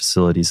childcare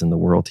facilities in the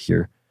world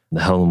here.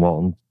 The Helen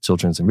Walton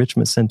Children's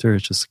Enrichment Center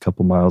is just a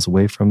couple miles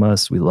away from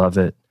us. We love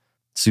it.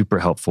 Super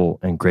helpful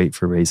and great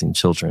for raising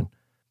children.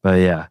 But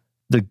yeah,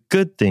 the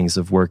good things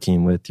of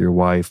working with your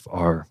wife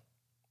are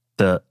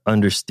the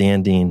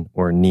understanding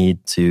or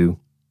need to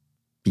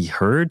be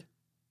heard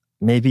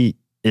maybe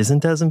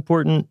isn't as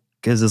important,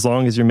 because as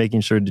long as you're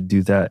making sure to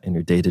do that in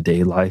your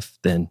day-to-day life,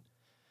 then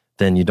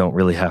you don't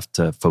really have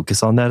to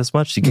focus on that as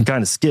much. You can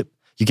kind of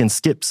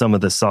skip some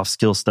of the soft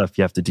skill stuff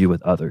you have to do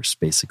with others,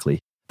 basically.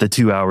 The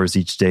 2 hours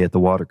each day at the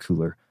water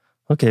cooler.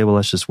 Okay, well,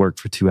 let's just work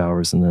for 2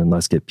 hours and then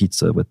let's get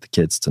pizza with the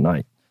kids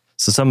tonight.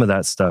 So some of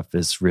that stuff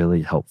is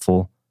really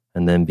helpful.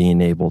 And then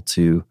being able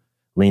to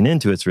lean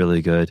into it's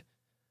really good.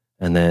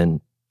 And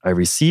then I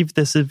received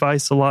this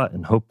advice a lot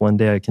and hope one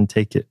day I can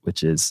take it,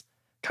 which is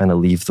kind of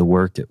leave the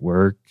work at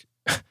work.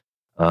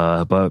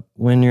 But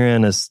when you're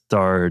in a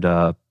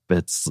startup,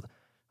 it's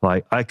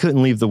like I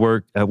couldn't leave the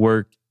work at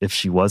work if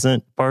she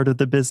wasn't part of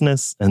the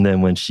business. And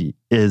then when she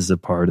is a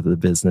part of the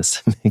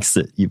business, it makes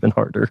it even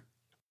harder.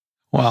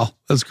 Wow,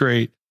 that's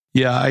great.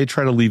 Yeah, I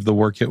try to leave the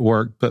work at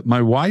work, but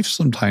my wife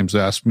sometimes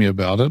asks me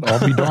about it.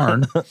 I'll be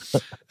darned.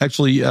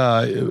 Actually,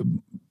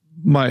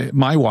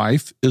 my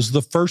wife is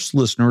the first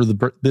listener of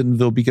the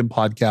Bentonville Beacon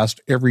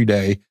podcast every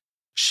day.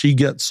 She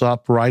gets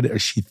up right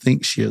as she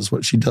thinks she is.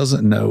 What she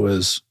doesn't know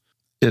is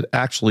it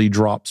actually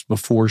drops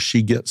before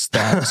she gets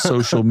that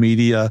social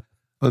media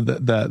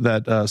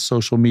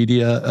social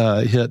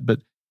media hit.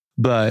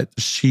 But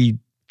she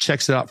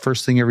checks it out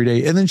first thing every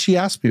day, and then she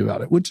asks me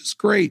about it, which is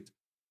great.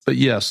 But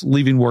yes,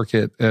 leaving work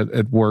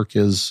at work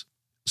is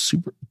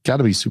got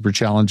to be super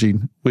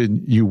challenging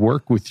when you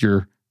work with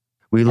your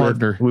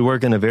partner. We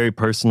work in a very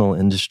personal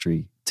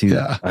industry too.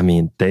 Yeah. I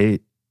mean,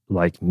 they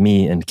like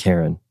me and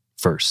Karen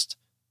first.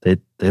 They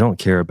don't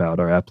care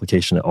about our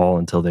application at all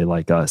until they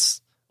like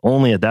us.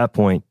 Only at that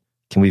point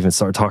can we even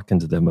start talking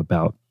to them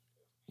about,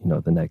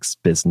 the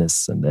next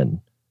business. And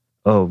then,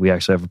 we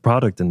actually have a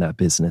product in that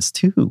business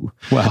too.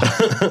 Wow.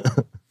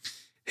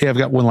 Hey, I've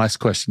got one last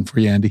question for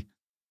you, Andy.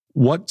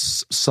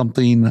 What's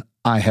something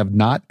I have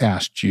not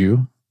asked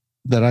you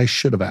that I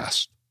should have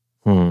asked?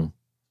 Well,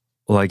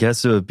 I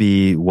guess it would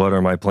be, what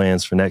are my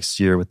plans for next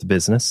year with the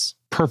business?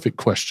 Perfect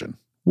question.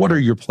 What are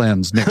your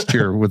plans next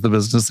year with the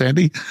business,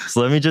 Andy?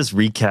 So let me just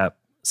recap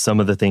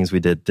some of the things we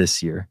did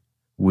this year.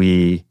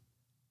 We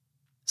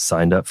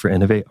signed up for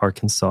Innovate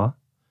Arkansas.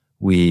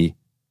 We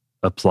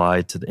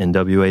applied to the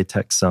NWA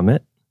Tech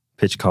Summit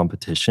pitch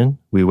competition.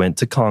 We went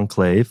to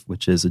Conclave,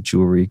 which is a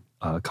jewelry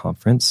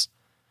conference.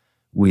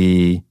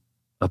 We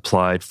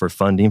applied for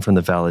funding from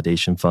the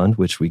Validation Fund,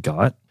 which we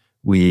got.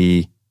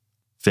 We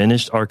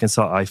finished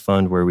Arkansas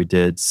iFund, where we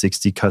did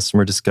 60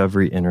 customer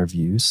discovery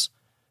interviews.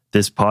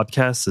 This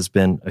podcast has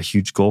been a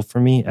huge goal for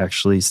me.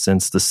 Actually,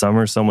 since the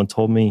summer, someone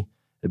told me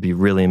it'd be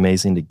really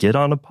amazing to get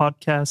on a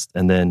podcast.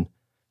 And then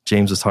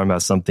James was talking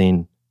about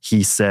something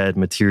he said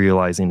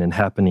materializing and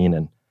happening.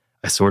 And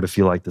I sort of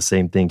feel like the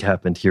same thing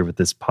happened here with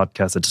this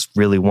podcast. I just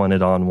really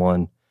wanted on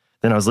one.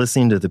 Then I was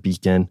listening to The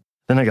Beacon.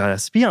 Then I got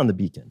asked to be on The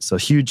Beacon. So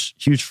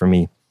huge for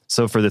me.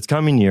 So for this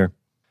coming year,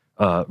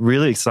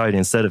 really exciting.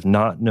 Instead of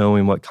not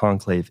knowing what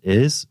Conclave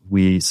is,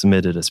 we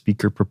submitted a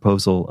speaker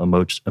proposal,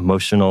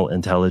 emotional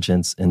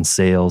intelligence in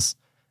sales,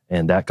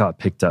 and that got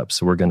picked up.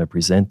 So we're going to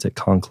present at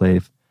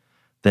Conclave.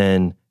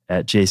 Then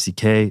at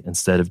JCK,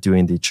 instead of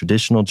doing the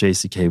traditional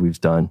JCK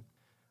we've done,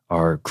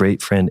 our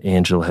great friend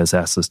Angela has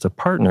asked us to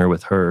partner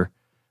with her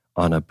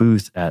on a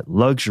booth at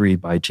Luxury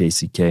by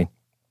JCK,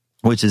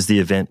 which is the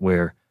event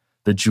where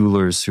the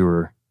jewelers who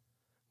are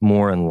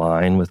more in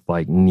line with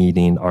like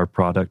needing our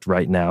product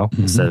right now,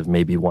 instead of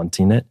maybe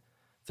wanting it,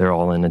 they're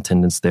all in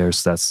attendance there.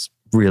 So that's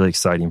really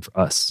exciting for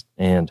us.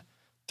 And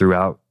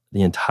throughout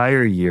the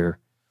entire year,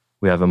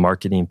 we have a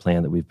marketing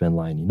plan that we've been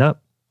lining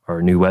up.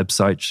 Our new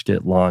website should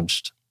get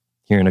launched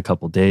here in a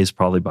couple of days.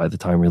 Probably by the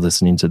time you're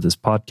listening to this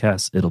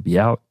podcast, it'll be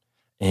out.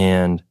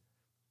 And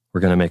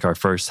we're going to make our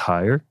first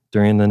hire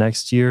during the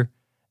next year.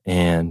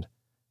 And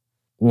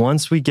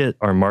once we get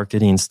our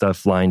marketing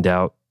stuff lined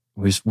out,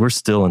 we're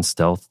still in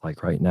stealth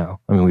like right now.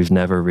 I mean, we've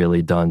never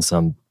really done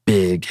some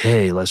big,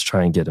 hey, let's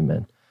try and get them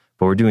in.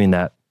 But we're doing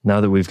that.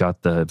 Now that we've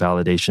got the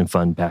Validation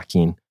Fund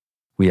backing,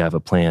 we have a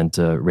plan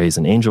to raise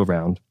an angel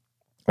round.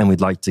 And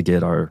we'd like to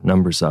get our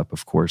numbers up,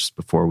 of course,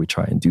 before we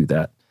try and do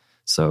that.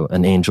 So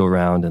an angel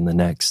round in the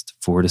next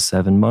 4 to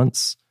 7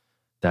 months,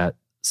 that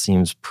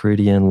seems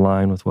pretty in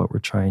line with what we're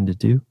trying to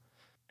do.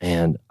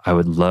 And I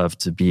would love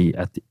to be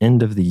at the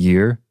end of the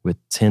year with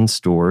 10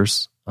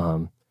 stores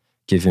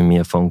giving me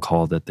a phone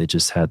call that they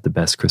just had the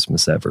best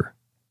Christmas ever.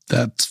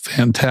 That's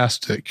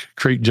fantastic.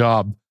 Great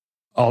job.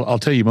 I'll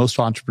tell you, most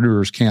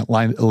entrepreneurs can't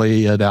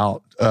lay it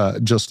out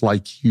just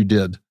like you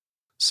did.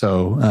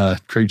 So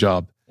great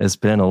job. It's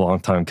been a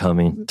long time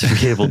coming to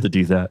be able to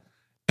do that.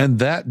 And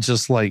that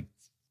just like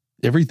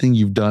everything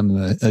you've done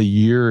in a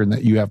year and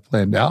that you have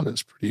planned out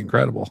is pretty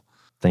incredible.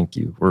 Thank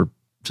you. We're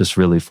just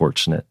really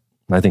fortunate.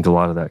 And I think a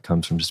lot of that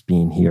comes from just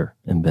being here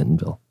in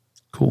Bentonville.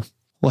 Cool.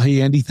 Well,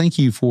 hey, Andy, thank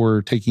you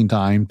for taking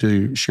time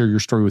to share your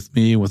story with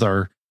me and with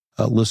our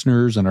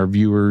listeners and our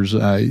viewers.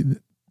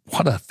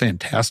 What a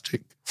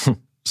fantastic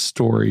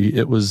story.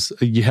 It was,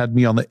 you had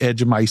me on the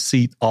edge of my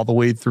seat all the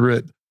way through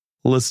it,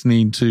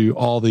 listening to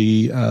all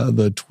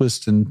the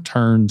twists and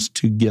turns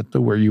to get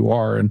to where you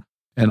are.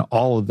 And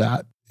all of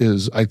that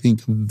is, I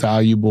think, a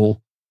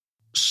valuable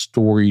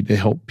story to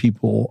help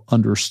people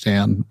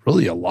understand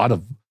really a lot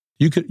of,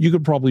 you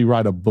could probably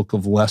write a book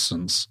of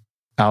lessons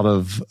out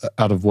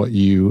of what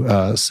you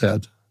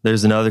said.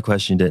 There's another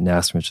question you didn't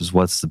ask, which is,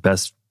 what's the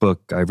best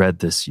book I read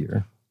this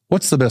year?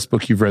 What's the best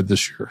book you've read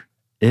this year?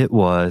 It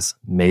was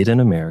Made in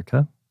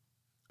America,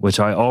 which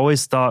I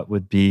always thought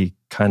would be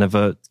kind of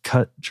a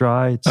cut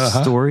dry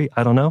story.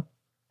 I don't know.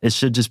 It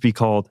should just be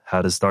called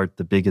How to Start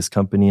the Biggest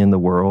Company in the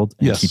World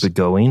and Keep It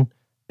Going.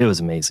 It was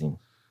amazing.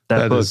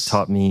 That book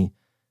taught me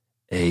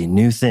a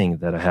new thing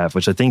that I have,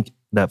 which I think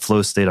that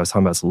flow state I was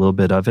talking about is a little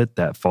bit of it,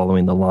 that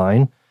following the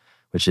line,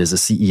 which is a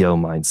CEO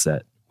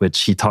mindset,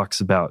 which he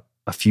talks about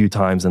a few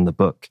times in the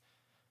book.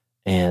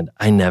 And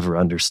I never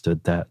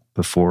understood that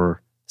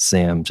before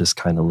Sam just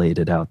kind of laid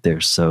it out there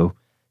so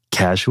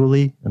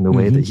casually in the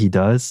way that he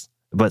does,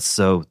 but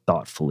so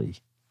thoughtfully.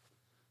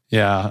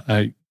 Yeah,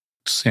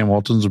 Sam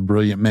Walton's a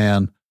brilliant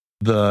man.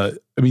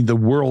 The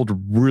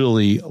world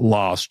really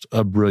lost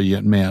a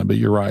brilliant man, but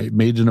you're right.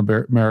 Made in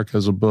America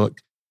is a book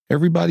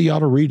everybody ought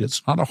to read.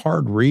 It's not a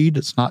hard read.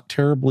 It's not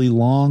terribly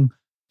long.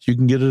 You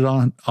can get it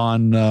on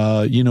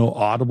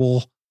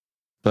Audible,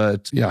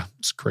 but yeah,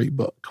 it's a great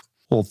book.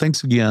 Well,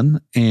 thanks again.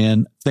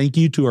 And thank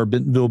you to our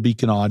Bentonville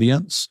Beacon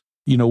audience.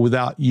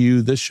 Without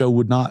you, this show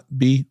would not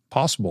be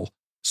possible.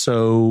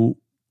 So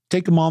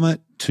take a moment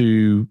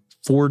to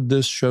forward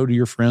this show to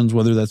your friends,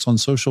 whether that's on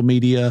social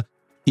media,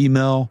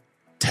 email,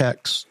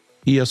 text,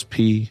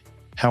 ESP,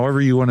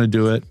 however you want to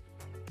do it.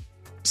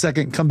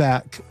 Second, come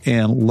back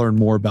and learn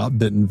more about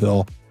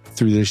Bentonville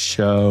through this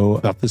show,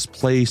 about this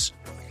place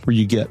where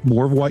you get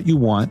more of what you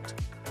want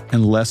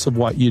and less of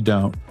what you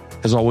don't.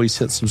 As always,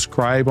 hit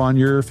subscribe on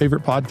your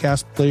favorite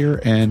podcast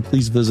player, and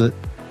please visit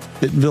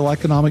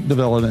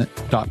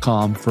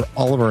BentonvilleEconomicDevelopment.com for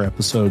all of our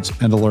episodes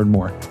and to learn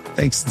more.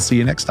 Thanks, and see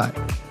you next time.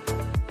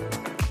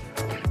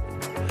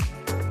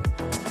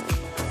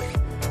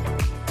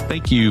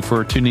 Thank you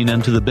for tuning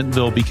into the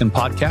Bentonville Beacon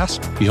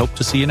podcast. We hope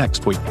to see you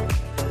next week.